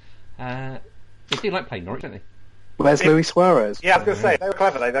 They do like playing Norwich, don't they? Where's Luis Suarez? Yeah, I was going to say, they were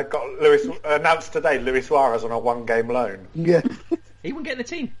clever. They got announced today Luis Suarez on a 1-game loan. Yeah. He wouldn't get in the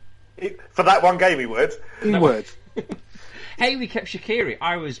team. For that 1 game he would. He would. Hey, we kept Shaqiri.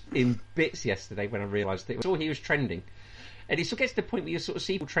 I was in bits yesterday when I realised that he was trending. And it sort of gets to the point where you sort of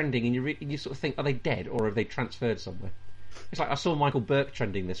see people trending and you sort of think, are they dead or have they transferred somewhere? It's like I saw Michael Burke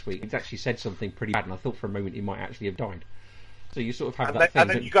trending this week. He'd actually said something pretty bad and I thought for a moment he might actually have died. So you sort of have that thing. And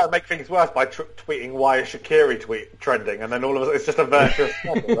then you got to make things worse by tweeting why is Shaqiri trending, and then all of a sudden it's just a virtuous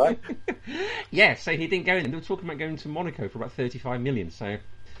cycle, right? Yeah, so he didn't go in. They were talking about going to Monaco for about 35 million, so...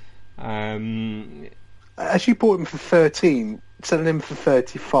 As you bought him for 13, selling him for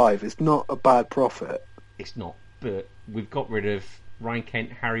 35 is not a bad profit. It's not, but we've got rid of Ryan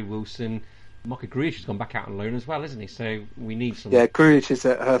Kent, Harry Wilson. Marco Grujic has gone back out on loan as well, isn't he? So we need some... Yeah, Grujic is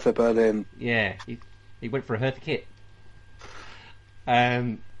at Hertha Berlin. Yeah, he went for a Hertha kit.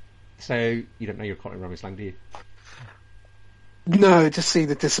 So you don't know your Cotton Ramislang, do you? No, just see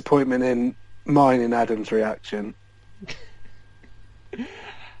the disappointment in mine and Adam's reaction.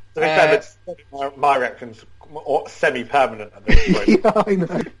 To be fair, my reaction's semi-permanent at this point. Yeah, I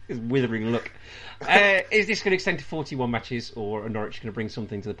know. His withering look. Is this going to extend to 41 matches, or are Norwich going to bring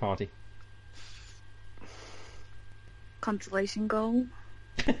something to the party? Consolation goal.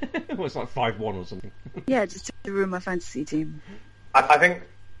 Well, it's like 5-1 or something. Yeah, just to ruin my fantasy team. I think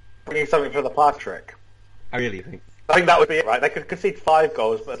bringing something for the Patrick. I really think. I think that would be it, right? They could concede 5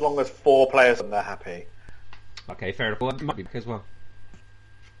 goals, but as long as 4 players and they're happy. Okay, fair enough. Well, that might be as well.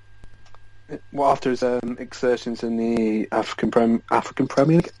 Well, after his exertions in the African Premier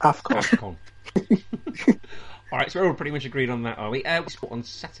League, AFCON. All right, so we're all pretty much agreed on that, are we? On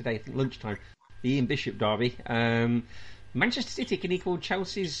Saturday, I think lunchtime, the Ian Bishop derby. Manchester City can equal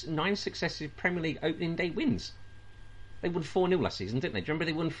Chelsea's 9 successive Premier League opening day wins. They won 4-0 last season, didn't they? Do you remember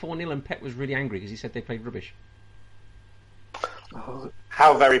they won 4-0 and Pep was really angry because he said they played rubbish? Oh.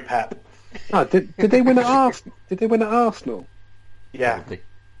 How very Pep. Oh, did they win at Arsenal? Did they win at Arsenal? Yeah. Probably.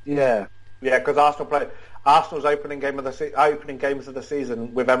 Yeah. Yeah, because Arsenal's opening games of the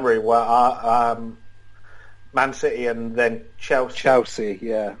season with Emery were Man City and then Chelsea. Chelsea,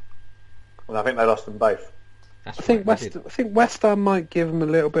 yeah. And I think they lost them both. That's I think West Ham might give them a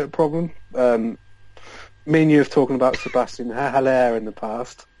little bit of problem. Me and you have talking about Sebastian Haller in the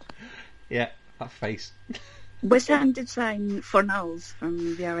past. Yeah, that face. West Ham did sign Fornals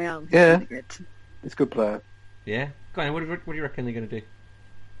from Villarreal. He's Yeah. really good. He's a good player. Yeah? Go on, what do you reckon they're going to do?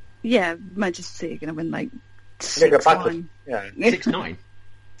 Yeah, Manchester City are going to win like They go 6-1. Yeah. 6-9?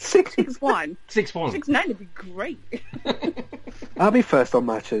 6-1. 6-1. 6-9 would be great. I'll be first on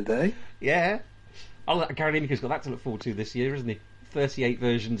match of the day. Yeah. Gary Lineker's got that to look forward to this year, isn't he? 38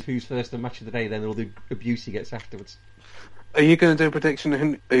 versions, who's first on match of the day, then all the abuse he gets afterwards. Are you going to do a prediction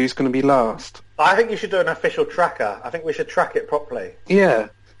of who's going to be last? I think you should do an official tracker. I think we should track it properly. Yeah.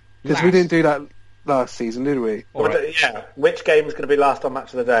 Because we Last. didn't do that last season, did we? All right. Yeah. Which game is going to be last on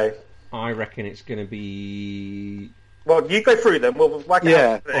match of the day? I reckon it's going to be... Well, you go through them. We'll work it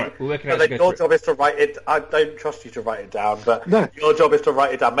Yeah. out. All right, we'll work it out And as then we go your through. job is to write it. I don't trust you to write it down, but No. your job is to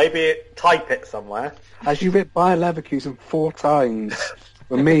write it down. Maybe type it somewhere. As you ripped Bayer Leverkusen 4 times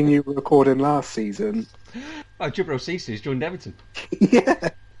when me and you were recording last season. Oh, Djibril Cissé joined Everton. Yeah.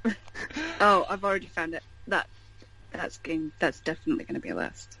 Oh, I've already found it. That's definitely going to be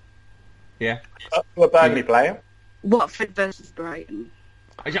last. Yeah. Who are Burnley playing? Watford versus Brighton.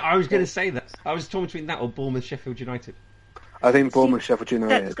 I was going to say that. I was torn between that or Bournemouth, Sheffield United. I think Bournemouth, Sheffield That's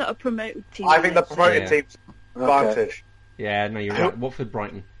United. got a promoted team. I think the in it. promoted Yeah. team's advantage. Yeah, no, you're right. Watford,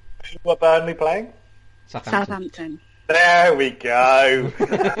 Brighton, Who are Burnley playing? Southampton. Southampton. There we go.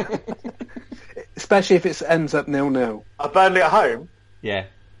 Especially if it ends up 0-0. Are Burnley at home? Yeah.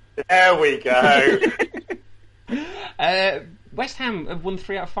 There we go. West Ham have won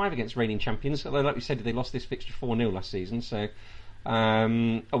 3 out of 5 against reigning champions. Although, like we said, they lost this fixture 4-0 last season. So, are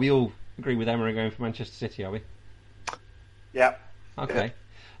we all agree with Emery going for Manchester City? Are we? Yeah. Okay.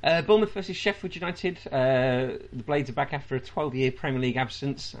 Bournemouth versus Sheffield United. The Blades are back after a 12-year Premier League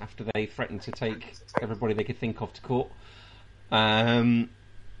absence after they threatened to take everybody they could think of to court. And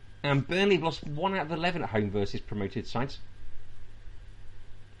Burnley have lost 1 out of 11 at home versus promoted sides.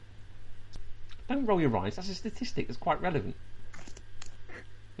 Don't roll your eyes. That's a statistic that's quite relevant.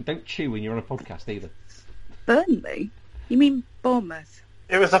 And don't chew when you're on a podcast either. Burnley? You mean Bournemouth?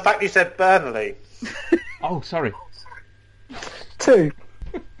 It was the fact you said Burnley. Oh, sorry. 2.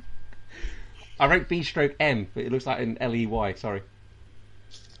 I wrote B/M, but it looks like an LEY. Sorry.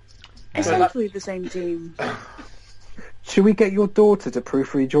 Essentially the same team. Should we get your daughter to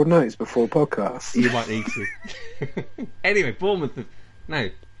proofread your notes before podcast? You might need to. Anyway, Bournemouth have... No.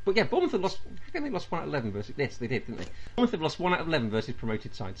 But yeah, Bournemouth have lost... I reckon they lost 1 out of 11 versus... Yes, they did, didn't they? Bournemouth have lost 1 out of 11 versus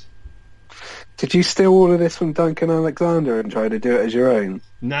promoted sides. Did you steal all of this from Duncan Alexander and try to do it as your own?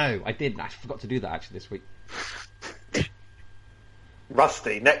 No, I didn't. I forgot to do that actually this week.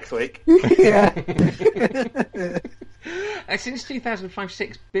 Rusty, next week. Yeah. Since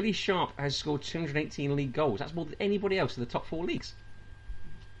 2005-06, Billy Sharp has scored 218 league goals. That's more than anybody else in the top 4 leagues.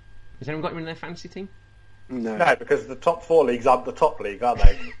 Has anyone got him in their fantasy team? No. No, because the top 4 leagues aren't the top league, are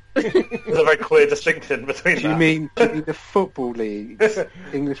they? There's a very clear distinction between Do you that. mean the football leagues?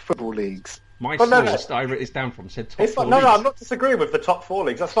 English football leagues? My Well, no, source that I wrote this down from said top It's 4 fine. No, leagues. I'm not disagreeing with the top 4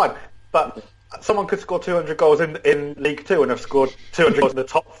 leagues. That's fine. But someone could score 200 goals in League 2 and have scored 200 goals in the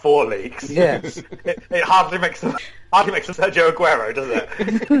top 4 leagues. Yes. It hardly makes them Sergio Aguero, does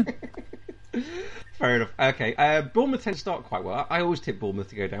it? Fair enough. Okay, Bournemouth tend to start quite well. I always tip Bournemouth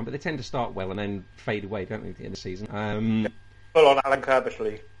to go down, but they tend to start well and then fade away, don't they, at the end of the season? Full on Alan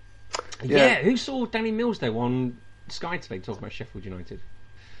Kirbishley. Yeah, who saw Danny Mills though on Sky today talking about Sheffield United?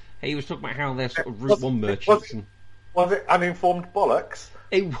 He was talking about how they're sort of Route 1 merchants. Was it uninformed bollocks?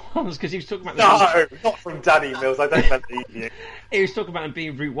 It was, because he was talking about No, not from Danny Mills. I don't believe you. He was talking about them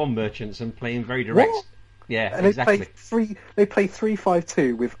being Route 1 merchants and playing very direct. What? Yeah, And exactly. they play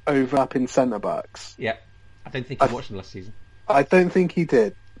 3-5-2 with overlapping centre backs. Yeah, I don't think he watched them last season. I don't think he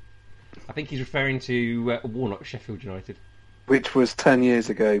did, I think he's referring to Warnock, Sheffield United. which was 10 years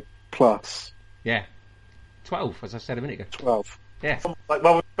ago plus. Yeah. 12, as I said a minute ago. 12. Yeah. Like,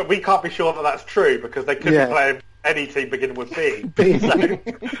 well, but we can't be sure that that's true because they could be playing any team beginning with B. B. So,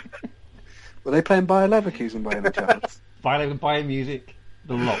 Were they playing Bayer Leverkusen by any chance? Bio music,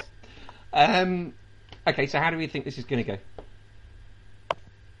 the lot. Okay, so how do we think this is going to go?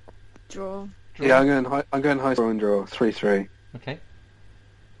 Draw. Yeah, I'm going high score and draw 3-3. Okay.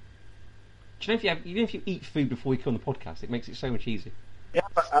 Do you know if you eat food before we come on the podcast, it makes it so much easier. yeah,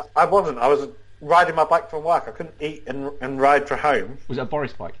 but I wasn't. I was riding my bike from work. I couldn't eat and ride to home. Was it a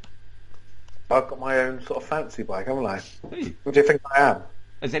Boris bike? I've got my own sort of fancy bike, haven't I? Hey. What do you think I am?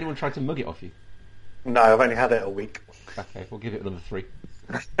 Has anyone tried to mug it off you? No, I've only had it a week. Okay, we'll give it another 3.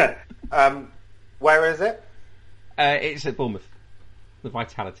 Where is it? It's at Bournemouth. The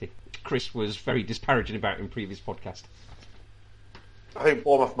Vitality. Chris was very disparaging about it in previous podcast. I think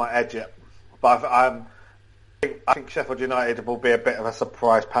Bournemouth might edge it, but I think Sheffield United will be a bit of a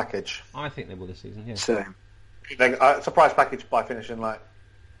surprise package. I think they will this season, yeah. Same. Surprise package by finishing like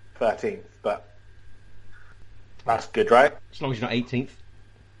 13th, but that's good, right? As long as you're not 18th.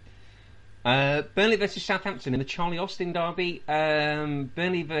 Burnley versus Southampton in the Charlie Austin derby.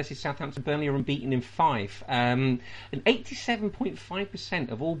 Burnley versus Southampton. Burnley are unbeaten in 5. And 87.5%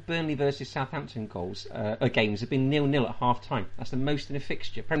 of all Burnley versus Southampton games have been 0-0 at half time. That's the most in a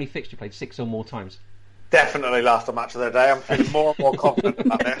fixture. Premier League fixture played 6 or more times. Definitely last a match of the day. I'm feeling more and more confident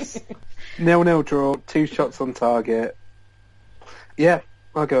about this. 0-0 draw, 2 shots on target. Yeah,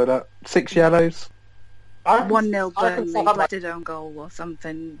 I'll go with that. 6 yellows. 1-0 Burnley, bladed own goal or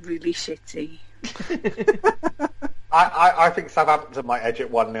something really shitty. I think Southampton might edge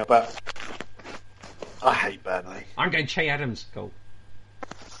it 1-0, but I hate Burnley. I'm going Che Adams goal.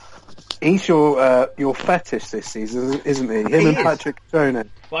 He's your fetish this season, isn't he? Him and Patrick Coney.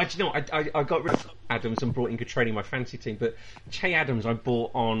 Well, do you know, I got rid of Adams and brought in Cotrone in my fantasy team, but Che Adams I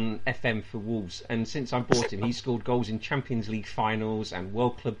bought on FM for Wolves, and since I bought him, he scored goals in Champions League finals and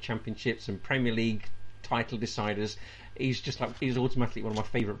World Club Championships and Premier League title deciders. He's automatically one of my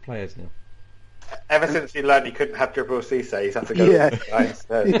favourite players now. Ever since he learned he couldn't have Dribble Cisse, he's had to go with this guy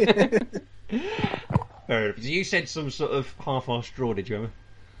instead. Fair enough. You said some sort of half-arsed draw, did you, Emma?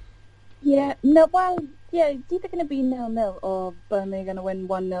 Yeah, no, well, yeah, it's either going to be 0-0 or Burnley are going to win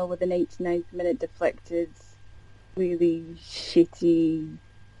 1-0 with an 89th minute deflected, really shitty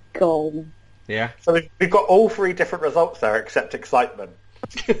goal. Yeah. So we've got all 3 different results there except excitement.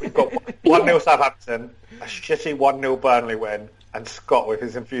 We've got 1-0 Southampton, a shitty 1-0 Burnley win, and Scott with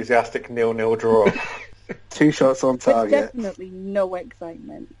his enthusiastic 0-0 draw. 2 shots on target. There's definitely no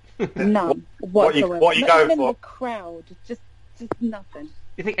excitement. None whatsoever. What are you Not going even for? the crowd, just nothing.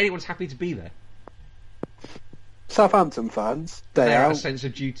 You think anyone's happy to be there? Southampton fans, They have out. a sense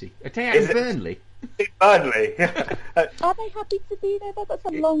of duty. In Burnley. In Burnley. Are they happy to be there? That's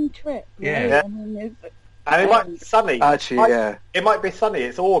a long trip. Yeah. Right? I mean, And it might be sunny. Actually, yeah. It might be sunny.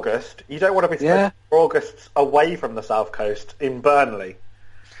 It's August. You don't want to be spending August away from the South Coast in Burnley.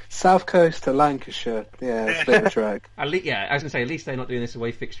 South Coast to Lancashire. Yeah, it's a bit of a drag. I was going to say, at least they're not doing this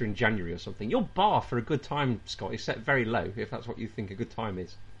away fixture in January or something. Your bar for a good time, Scott, is set very low, if that's what you think a good time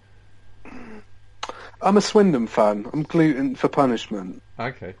is. I'm a Swindon fan. I'm gluten for punishment.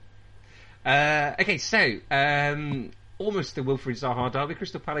 Okay. So, almost the Wilfried Zaha derby,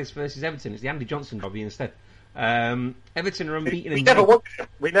 Crystal Palace versus Everton. It's the Andy Johnson derby instead. Everton are unbeaten. We never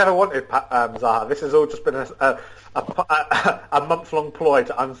wanted Zaha. This has all just been a month-long ploy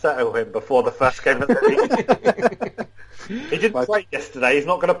to unsettle him before the first game of the league. He didn't play yesterday. He's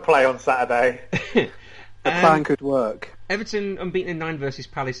not going to play on Saturday. The plan could work. Everton unbeaten in 9 versus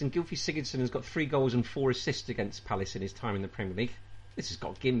Palace, and Gylfi Sigurdsson has got 3 goals and 4 assists against Palace in his time in the Premier League. This has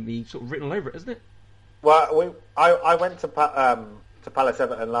got Gimby sort of written all over it, hasn't it? Well, I went to Palace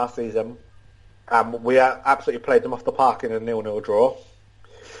Everton last season. We absolutely played them off the park in a 0-0 draw.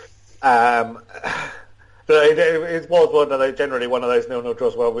 It was generally one of those 0-0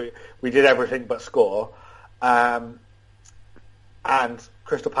 draws where we did everything but score. And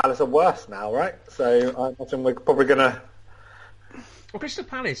Crystal Palace are worse now, right? So I imagine we're probably going to... Well, Crystal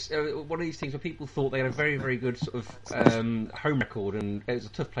Palace, one of these teams where people thought they had a very, very good sort of home record, and it was a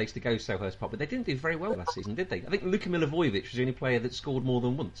tough place to go, Selhurst Park, but they didn't do very well last season, did they? I think Luka Milivojevic was the only player that scored more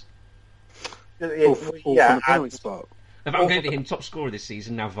than once. All from the penalty spot. If I'm going to him top scorer this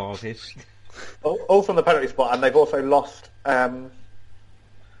season, now Vars is. All from the penalty spot, and they've also lost...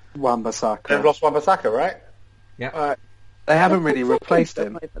 Wan-Bissaka. They've lost Wan-Bissaka, right? Yeah. They haven't really replaced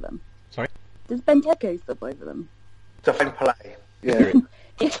him. Play for them? Sorry? Does Benteke still play for them? To find play. Yeah.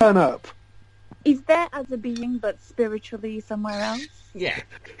 Turn up. He's there as a being, but spiritually somewhere else. Yeah.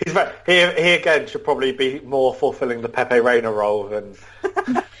 He again should probably be more fulfilling the Pepe Reina role than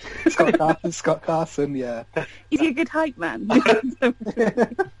Scott Carson, yeah. Is he a good hype man? Go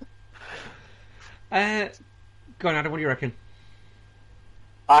on, Adam. What do you reckon?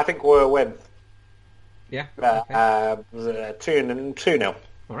 I think we'll win. Yeah. Okay. 2-0.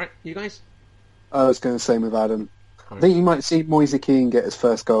 All right, you guys. I was going to say with Adam. I think you might see Moise Keane get his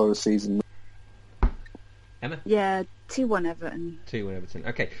first goal of the season. Emma? Yeah, 2-1 Everton. 2-1 Everton.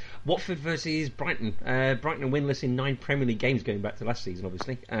 Okay. Watford versus Brighton. Brighton are winless in 9 Premier League games going back to last season,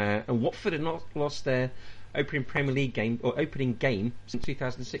 obviously. And Watford have not lost their opening Premier League game or opening game since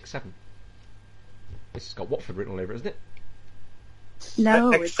 2006-7. This has got Watford written all over it, hasn't it?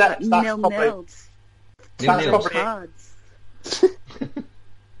 No, it's got Except that's 0-0. That's Nil-nils. probably, Cards.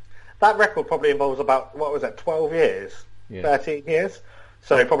 that record probably involves about, 12 years? Yeah. 13 years?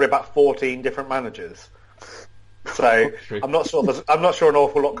 So probably about 14 different managers. So True. I'm not sure an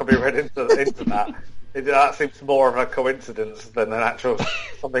awful lot can be read into that. That seems more of a coincidence than an actual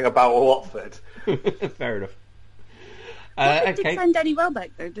something about Watford. Fair enough. They Okay. did sign Danny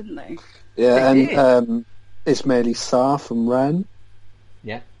Welbeck though, didn't they? Yeah, They and Ismaili Sarr from Rennes.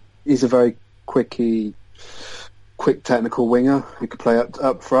 Yeah. He's a very quick technical winger who could play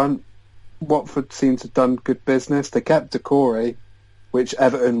up front. Watford seems to have done good business. They kept Decore, which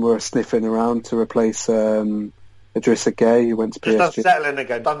Everton were sniffing around to replace Idrissa Gueye, who went to Just PSG. unsettling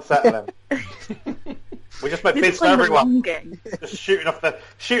again. Unsettling. We just made They're bids for playing the everyone. long game. Just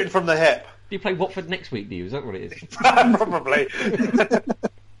shooting from the hip. Do you play Watford next week, do you? Is that what it is? Probably.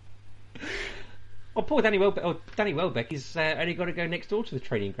 Oh, poor Danny Welbeck. Oh, Danny Welbeck, he's only got to go next door to the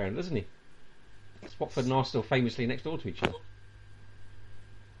training ground, doesn't he? It's Watford and Arsenal famously next door to each other.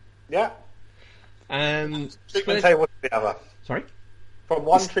 Yeah. Spurs... Treatment table to the other. Sorry? From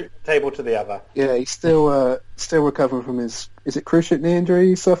one treatment table to the other. Yeah, he's still recovering from his... Is it cruciate knee injury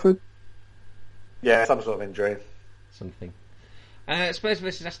he suffered? Yeah, some sort of injury. Something. Spurs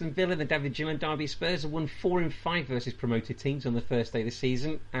versus Aston Villa, the David Gillan derby. Spurs have won 4 in 5 versus promoted teams on the first day of the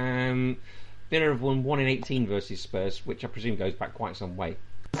season. Villa have won 1 in 18 versus Spurs, which I presume goes back quite some way.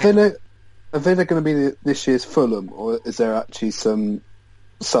 Are Villa going to be this year's Fulham, or is there actually some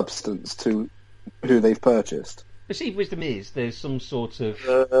substance to who they've purchased? Perceived wisdom is there's some sort of...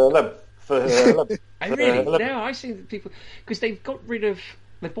 Fulham. I really? No, I see that people... Because they've got rid of...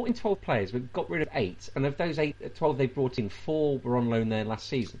 They've brought in 12 players, we've got rid of 8, and of those 12 they've brought in, 4 were on loan there last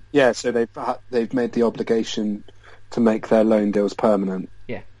season. Yeah, so they've made the obligation to make their loan deals permanent.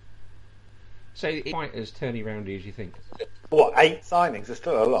 Yeah. So it's quite as turny roundy as you think. What, 8 signings? It's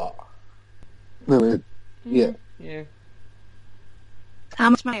still a lot. No, yeah. Yeah.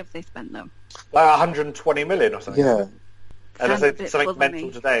 How much money have they spent though? Like 120 million or something. Yeah. And I Sounds a said bit something full of mental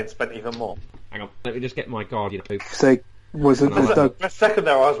me. today and spent even more. Hang on, let me just get my Guardian open. So wasn't No, Doug For a second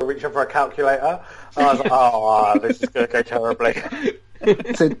there I was reaching for a calculator. And I was like, oh, this is going to go terribly.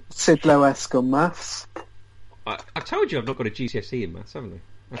 Sid Low-esque on maths? I told you I've not got a GCSE in maths, haven't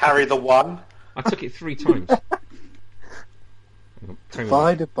I? Carry the 1. I took it 3 times. Hang on, hang on.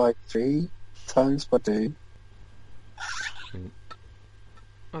 Divided by 3 times by 2.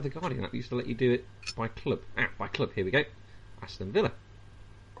 Oh, the Guardian app used to let you do it by club. By club, here we go. Aston Villa.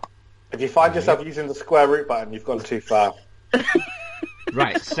 If you find yourself using the square root button, you've gone too far.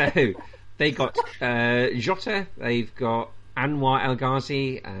 Right, so they got Jota, they've got Anwar El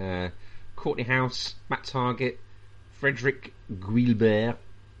Ghazi, Courtney House, Matt Targett, Frederick Guilbert,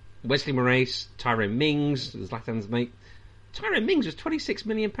 Wesley Moraes, Tyrone Mings, Zlatan's mate. Tyrone Mings was £26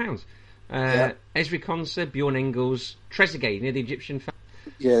 million. Yeah. Ezri Konsa, Bjorn Engels, Trezeguet, you know the Egyptian fan?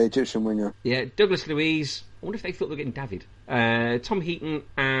 Yeah, the Egyptian winger. Yeah, Douglas Luiz. I wonder if they thought they were getting David. Tom Heaton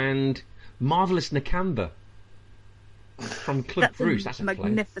and Marvellous Nakamba from Club That's Bruce. a That's a player.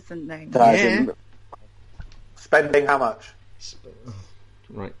 magnificent name. Yeah. Spending how much?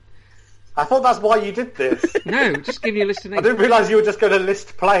 Right. I thought that's why you did this. No, just give you a list of I names. didn't realise you were just going to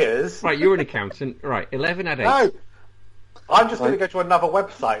list players. Right, you're an accountant. Right, 11 at 8. No. I'm just going to go to another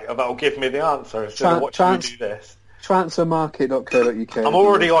website that will give me the answer instead of watching you do this. Transfermarket.co.uk. I'm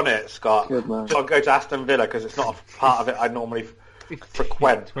already on it, Scott. Good man. So I'll go to Aston Villa because it's not a part of it I normally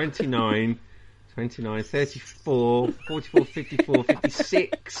frequent. 29, 34, 44, 54,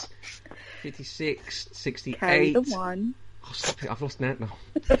 56, 56, 68. Carry the 1. Oh, stop it, I've lost net now.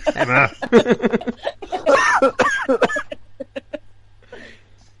 Emma.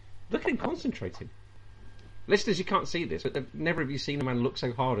 Look at him concentrating. Listeners, you can't see this, but never have you seen a man look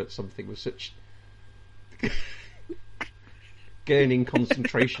so hard at something with such gurning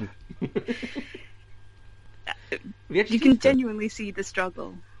concentration. You can genuinely see the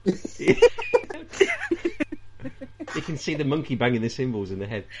struggle. You can see the monkey banging the cymbals in the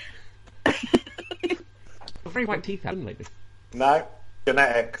head. Very white teeth, haven't they? No.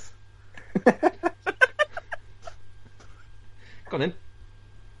 Genetics. Go on then.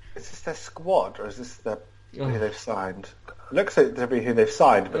 Is this their squad or is this Oh. who they've signed? Looks like to be who they've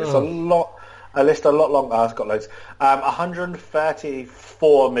signed, but it's a list a lot longer. It's got loads.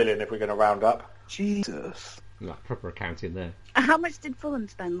 134 million if we're going to round up. Jesus. Like proper accounting there. How much did Fulham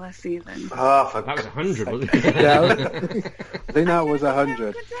spend last season? Oh, That was 100, wasn't it? Yeah, I think that was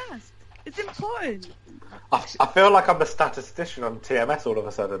 100. It's important. I feel like I'm the statistician on TMS all of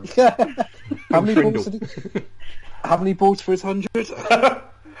a sudden. How many Frindle. balls did he... How many balls for his 100? Look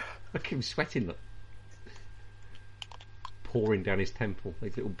at him sweating, look. Pouring down his temple,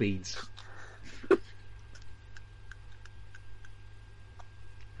 these little beads.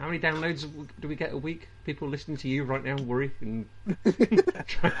 How many downloads do we get a week? People listening to you right now worry and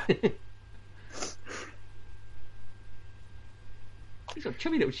He's got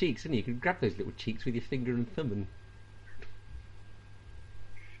chubby little cheeks, isn't he? You can grab those little cheeks with your finger and thumb, and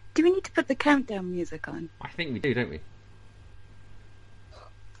Do we need to put the countdown music on? I think we do, don't we?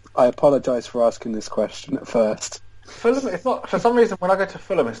 I apologise for asking this question at first. Fulham, it's not, for some reason, when I go to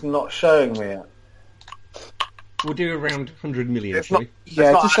Fulham, it's not showing me it. We'll do around 100 million, It's shall not, we? it's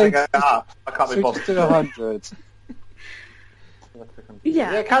Yeah, not just adding say- it up. I can't be So bothered. just do 100.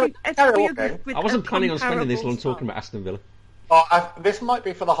 Yeah, carry weird walking. with I wasn't a planning on spending this comparable long talking song. about Aston Villa. This might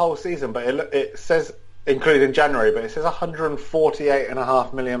be for the whole season, but it says, including January, but it says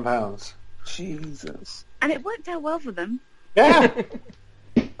 £148.5 million. Jesus. And it worked out well for them. Yeah.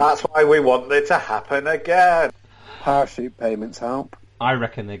 That's why we want it to happen again. Parachute payments help. I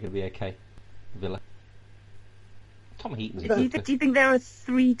reckon they're going to be okay, Villa. Tom Heaton's a Do you, good do you think there are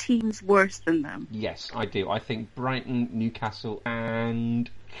 3 teams worse than them? Yes, I do. I think Brighton, Newcastle, and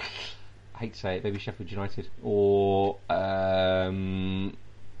I hate to say it, maybe Sheffield United or Palace.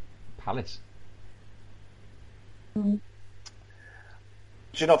 Do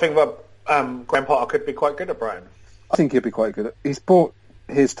you not think that Graham Potter could be quite good at Brighton? I think he'll be quite good. He's brought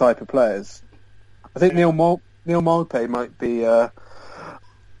his type of players. I think Neil Maupay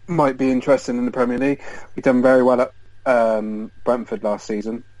might be interested in the Premier League. He done very well at Brentford last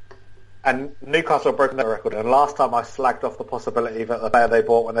season. And Newcastle have broken their record, and last time I slagged off the possibility that the player they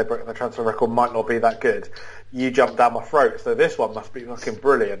bought when they broke the transfer record might not be that good, you jumped down my throat, so this one must be fucking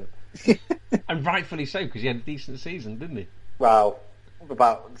brilliant. And rightfully so, because he had a decent season, didn't he? Well,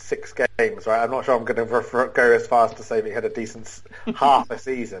 about 6 games, right? I'm not sure I'm going to go as far as to say that he had a decent half a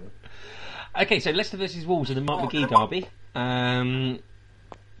season. Okay, so Leicester versus Wolves in the Mark McGee derby.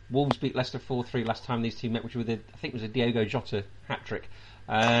 Wolves beat Leicester 4-3 last time these two met, which was I think was a Diogo Jota hat-trick.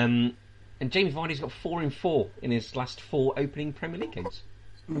 And James Vardy's got 4 in 4 in his last 4 opening Premier League games.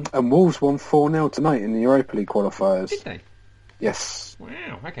 And Wolves won 4-0 tonight in the Europa League qualifiers. Did they? Yes.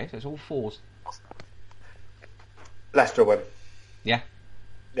 Wow, okay, so it's all 4s. Leicester win. Yeah.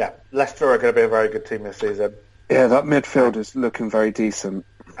 Yeah, Leicester are going to be a very good team this season, Yeah, that midfield is looking very decent.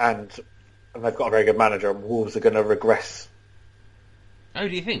 and they've got a very good manager, and Wolves are going to regress. Oh,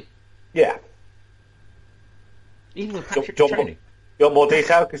 do you think? Yeah. Even with Patrick John- Training? You want more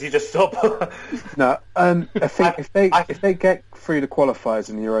detail? Because you just stop. No, I think if they get through the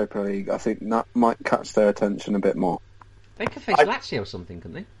qualifiers in the Europa League, I think that might catch their attention a bit more. They could face Lazio or something,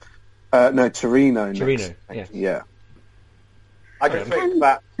 couldn't No, Torino. they? next. Torino, yeah. Yeah. I just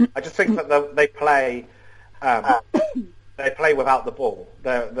think that they play without the ball.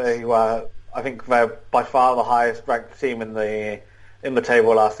 I think they're by far the highest ranked team in the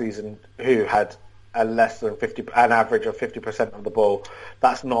table last season, who had an average of 50% of the ball.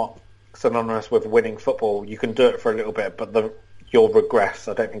 That's not synonymous with winning football. You can do it for a little bit, but you'll regress.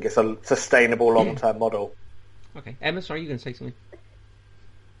 I don't think it's a sustainable long-term model. Okay. Emma, sorry, you were going to say something?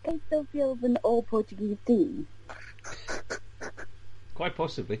 They still feel an all-Portuguese team. Quite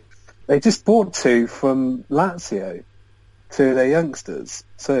possibly. They just bought 2 from Lazio, 2 of their youngsters.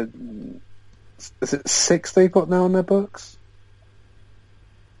 So, is it 6 they've got now on their books?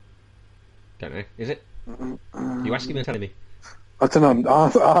 Don't know. Is it? You asking me or telling me? I don't know,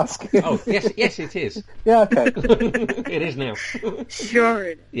 I'm asking. Oh, yes, it is. Yeah, okay. It is now.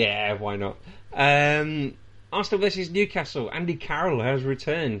 Sure. Yeah, why not? Arsenal versus Newcastle. Andy Carroll has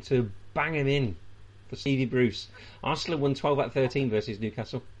returned to bang him in for Stevie Bruce. Arsenal won 12 out of 13 versus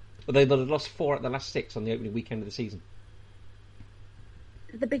Newcastle, although they lost 4 out of the last 6 on the opening weekend of the season.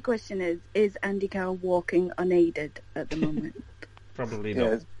 The big question is Andy Carroll walking unaided at the moment? Probably not.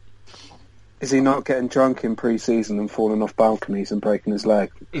 Yeah. Is he not getting drunk in pre-season and falling off balconies and breaking his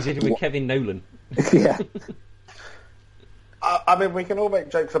leg? Is it with Kevin Nolan? Yeah. I mean, we can all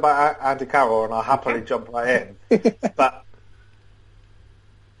make jokes about Andy Carroll, and I'll happily jump right in. But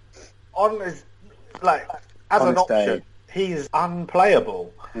as On an his option, day. he's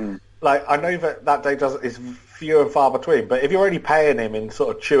unplayable. Mm. Like, I know that day is few and far between, but if you're only paying him in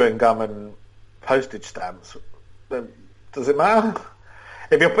sort of chewing gum and postage stamps, then does it matter?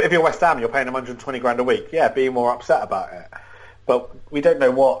 If you're West Ham, you're paying him 120 grand a week. Yeah, be more upset about it. But we don't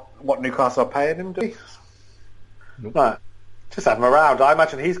know what Newcastle are paying him, do we? Nope. No, just have him around. I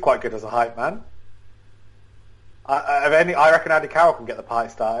imagine he's quite good as a hype man. I reckon Andy Carroll can get the party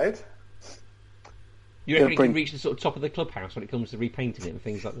started. You reckon he can reach the sort of top of the clubhouse when it comes to repainting it and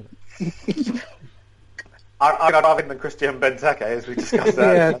things like that? I'd rather him than Christian Benteke, as we discussed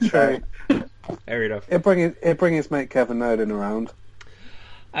earlier. Yeah, true. Fair enough. He'll bring his mate Kevin Nolan around.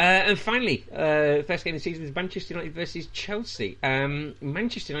 And finally, first game of the season is Manchester United versus Chelsea.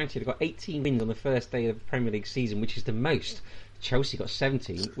 Manchester United got 18 wins on the first day of the Premier League season, which is the most. Chelsea got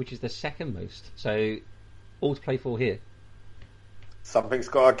 17, which is the second most. So, all to play for here. Something's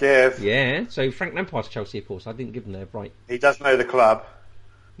got to give. Yeah, so Frank Lampard's Chelsea, of course. I didn't give them their right. He does know the club.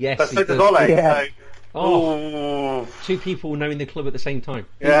 Yes, But he so does does. Ole. Yeah. So, Oh, two people knowing the club at the same time.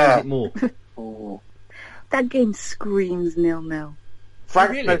 Who Yeah. knows it more? Oh. That game screams 0-0.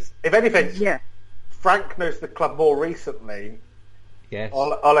 Frank Really? knows, if anything, Yeah. Frank knows the club more recently. Yes.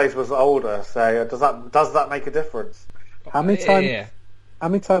 Ole's was older, so does that make a difference? How many times? Yeah. How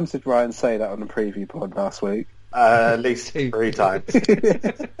many times did Ryan say that on the preview pod last week? At least Two. 3 times.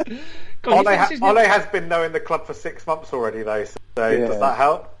 Go on, Ole has been knowing the club for 6 months already, though. So Yeah. does that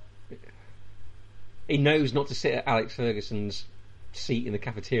help? He knows not to sit at Alex Ferguson's seat in the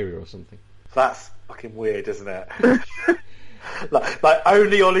cafeteria or something. That's fucking weird, isn't it? like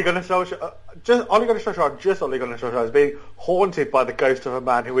only Ole Gunnar Solskjaer, just Ole Gunnar Solskjaer is being haunted by the ghost of a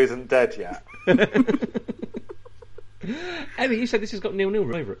man who isn't dead yet. Emmy, you said this has got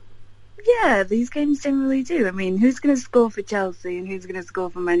 0-0 over it. Yeah, these games generally do. I mean, who's going to score for Chelsea and who's going to score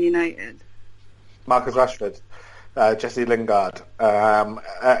for Man United? Marcus Rashford, Jesse Lingard,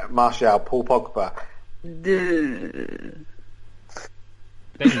 Martial, Paul Pogba. Duh.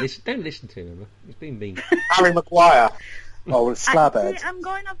 Don't listen to him. He's being mean. Harry Maguire. Oh, it's Slabhead. I'm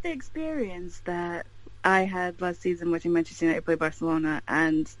going off the experience that I had last season watching Manchester United play Barcelona,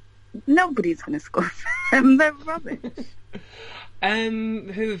 and nobody's going to score for them. They're rubbish.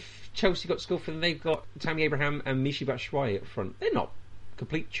 Who've Chelsea got scored for them? They've got Tammy Abraham and Michy Batshuayi up front. They're not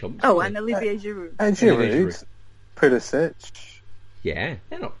complete chumps. Oh, are and they? Olivier Giroud. And Giroud. Giroud, Pulisic. Yeah,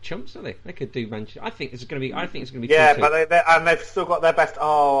 they're not chumps, are they? They could do Manchester. I think it's going to be. Yeah, 2-2. but they've still got their best.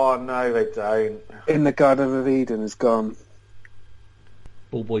 Oh no, they don't. In the Garden of Eden is gone.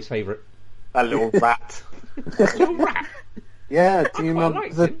 Ball boy's favourite. That little rat. Little rat. Yeah, I do you quite remember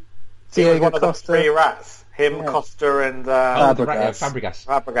liked the him. He was Diego one of the Costa? 3 rats. Him, Yeah. Costa, and Oh, the Fabregas.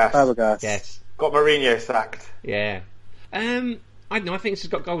 rat, Fabregas. Fabregas. Yes. Got Mourinho sacked. Yeah. I don't know. I think this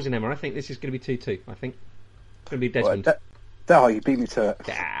has got goals in Emma. I think this is going to be 2-2. I think it's going to be Desmond. Oh, you beat me to it.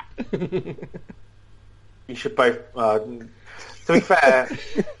 Yeah. You should both. To be fair,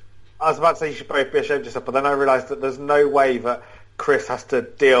 I was about to say you should both be ashamed of yourself, but then I realised that there's no way that Chris has to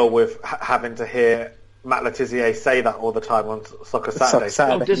deal with having to hear Matt Le Tissier say that all the time on Soccer Saturday.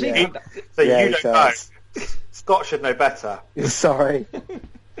 Saturday. Oh, does he? Yeah. So Yeah, you he don't does. know. Scott should know better. Sorry.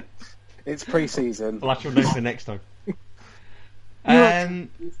 It's pre-season. Well, I shall know for next time.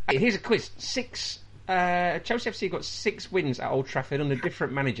 Here's a quiz. Chelsea FC got 6 wins at Old Trafford under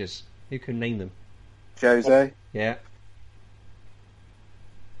different managers. Who can name them? Jose. Yeah.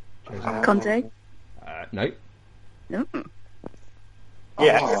 Conte? No. No.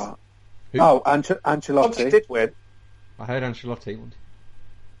 Yes. Oh, Who? Conte Ancelotti. did win. I heard Ancelotti.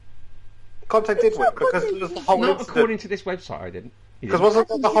 Conte did win because there was the whole Not incident. according to this website, I didn't. He Because didn't. wasn't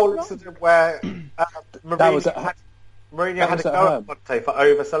there the whole incident where That was at- Mourinho that had was to at go home. at Conte for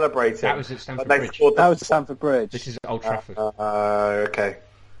over-celebrating? That was at Stamford but they Bridge. scored That the- was Stamford Bridge. This is at Old Trafford. Okay.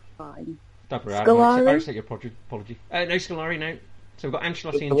 Fine. Don't worry, Scolari? I accept your apology. No Scolari, no. So we've got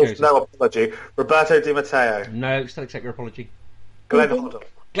Ancelotti There and was Jose. no apology. Roberto Di Matteo. No, still accept your apology. Glenn Hoddle.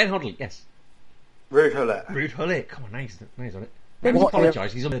 Glenn Hoddle, yes. Rude Hullet. Rude Hullet. Come on, now he's on it. He's What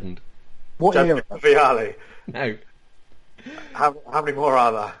apologised, he's unburdened. What era? Viali. No. How many more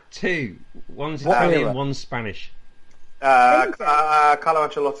are there? 2. One's What Italian, era? one's Spanish. Carlo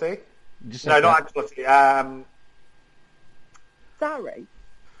Ancelotti. Just No, said not that. Ancelotti. Sorry.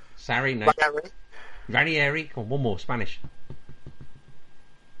 Sarri, no. Ranieri. Ranieri. Come on, one more, Spanish.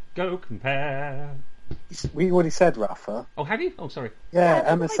 Go compare. We already said Rafa. Oh, have you? Oh, sorry. Yeah,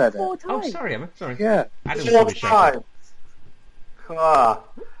 Emma like said 4 it. Oh, times. sorry, Emma. Sorry. Yeah. Adam's 4 probably shouting. times.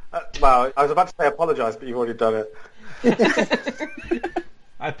 Well, I was about to say apologise, but you've already done it.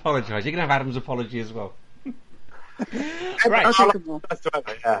 I apologise. You can have Adam's apology as well. Right. I'll take them all.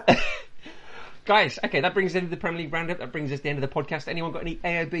 Yeah. Guys, okay, that brings us into the Premier League roundup. That brings us to the end of the podcast. Anyone got any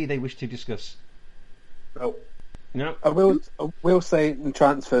A or B they wish to discuss? Oh. No. I will say in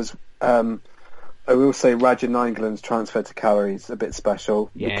transfers. I will say Raja Nainggolan's transfer to Cagliari is a bit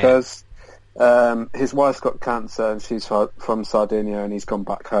special because his wife's got cancer and she's from Sardinia and he's gone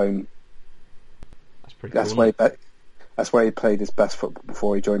back home. That's pretty cool. That's where he played his best football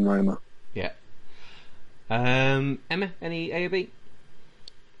before he joined Roma. Yeah. Emma, any A or B?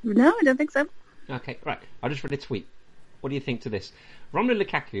 No, I don't think so. Okay, right. I just read a tweet. What do you think to this? Romelu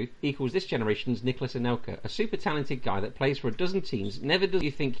Lukaku equals this generation's Nicolas Anelka, a super talented guy that plays for a dozen teams, never does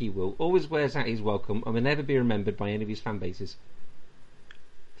you think he will, always wears out his welcome, and will never be remembered by any of his fan bases.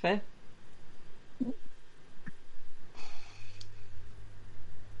 Fair?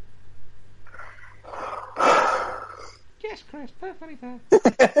 Yes, Chris, perfectly fair.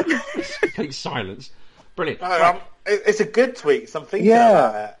 Complete silence. Brilliant. It's a good tweet, so I'm thinking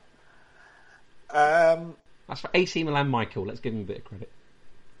about it. That's for AC Milan Michael. Let's give him a bit of credit.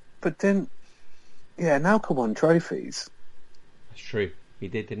 But then, Anelka won trophies. That's true. He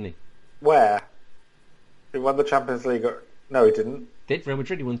did, didn't he? Where? He won the Champions League. No, he didn't. Did Real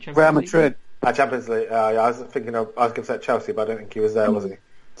Madrid? He won the Champions Real League? Madrid. Champions League. I was thinking I was going to say Chelsea, but I don't think he was there, was he?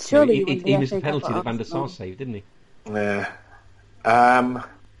 Surely he missed the penalty that Van der Sar saved, didn't he? Yeah. I'm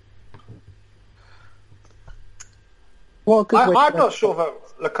not sure that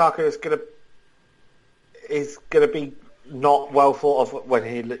Lukaku is going to be not well thought of when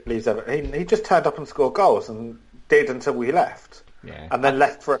he leaves Everton. He just turned up and scored goals and did until we left. Yeah. And then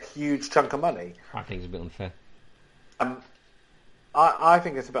left for a huge chunk of money. I think it's a bit unfair. I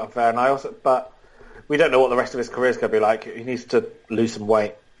think it's a bit unfair, but we don't know what the rest of his career is going to be like. He needs to lose some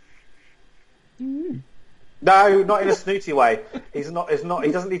weight. No, not in a snooty way. He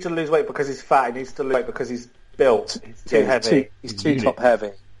doesn't need to lose weight because he's fat. He needs to lose weight because he's built. He's too heavy. He's too top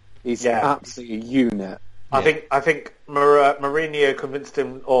heavy. He's absolutely a unit. Yeah. I think Mourinho convinced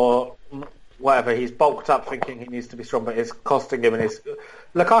him, or whatever. He's bulked up thinking he needs to be strong, but it's costing him. And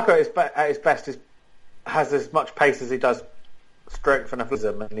Lukaku at his best has as much pace as he does strength and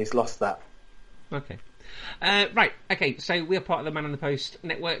athleticism, and he's lost that. Okay. Right. Okay. So we are part of the Man on the Post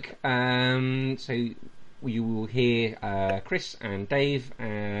network. So you will hear Chris and Dave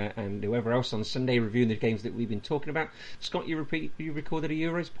and whoever else on Sunday reviewing the games that we've been talking about. Scott, you recorded a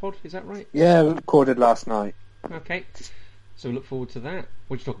Euros pod, is that right? Yeah, we recorded last night. Okay. So we look forward to that.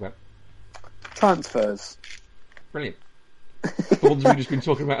 What did you talk about? Transfers. Brilliant. The ones we've just been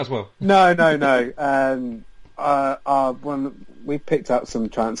talking about as well. No. We picked up some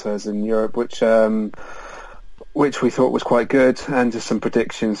transfers in Europe, which we thought was quite good, and just some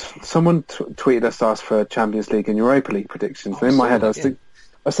predictions. Someone tweeted us, asked for Champions League and Europa League predictions. And in my head, I was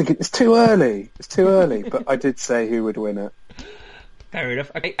thinking, it's too early. But I did say who would win it. Fair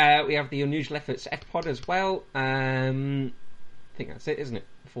enough. Okay, we have the Unusual Efforts F-Pod as well. I think that's it, isn't it?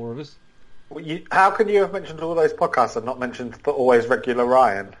 4 of us. How can you have mentioned all those podcasts and not mentioned the always regular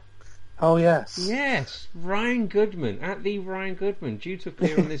Ryan? Oh, yes. Yes, Ryan Goodman, at the Ryan Goodman, due to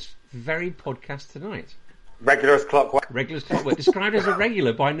appear on this very podcast tonight. Regular as clockwork. Regular as clockwork. Described as a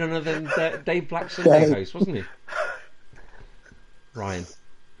regular by none other than Dave Black Sunday host, wasn't he? Ryan.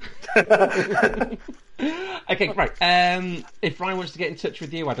 Okay, right. If Ryan wants to get in touch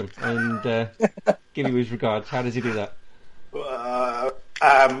with you, Adam, and give you his regards, how does he do that? Well,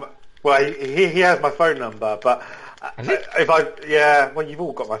 he has my phone number, but well, you've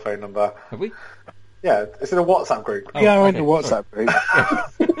all got my phone number. Have we? Yeah, it's in a WhatsApp group. Oh, yeah, we're in the WhatsApp group.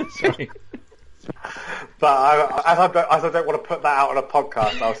 Sorry. But as I don't want to put that out on a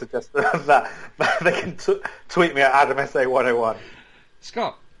podcast, I'll suggest that they can tweet me at AdamSA101.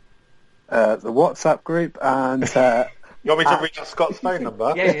 Scott? The WhatsApp group, and... you want me to read out Scott's phone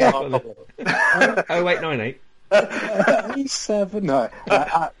number? Yeah. 0898. 7, no.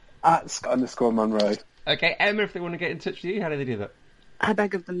 At Scott_Munro. Okay, Emma, if they want to get in touch with you, how do they do that? I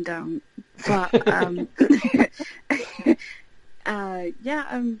beg of them down. But,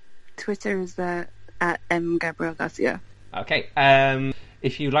 Twitter is at Gabriel Garcia. Okay,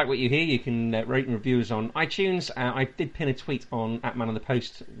 if you like what you hear, you can rate and review us on iTunes. I did pin a tweet at Man on the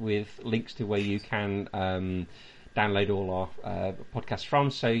Post with links to where you can download all our podcasts from.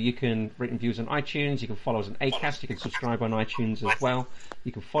 So you can rate and review us on iTunes, you can follow us on Acast, you can subscribe on iTunes as well.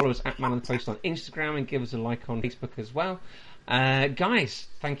 You can follow us at Man on the Post on Instagram and give us a like on Facebook as well. Guys,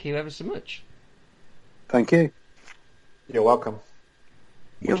 thank you ever so much. Thank you. You're welcome.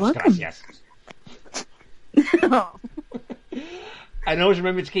 You're welcome. Yes. And always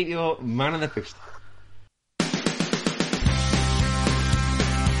remember to keep your Man on the Post.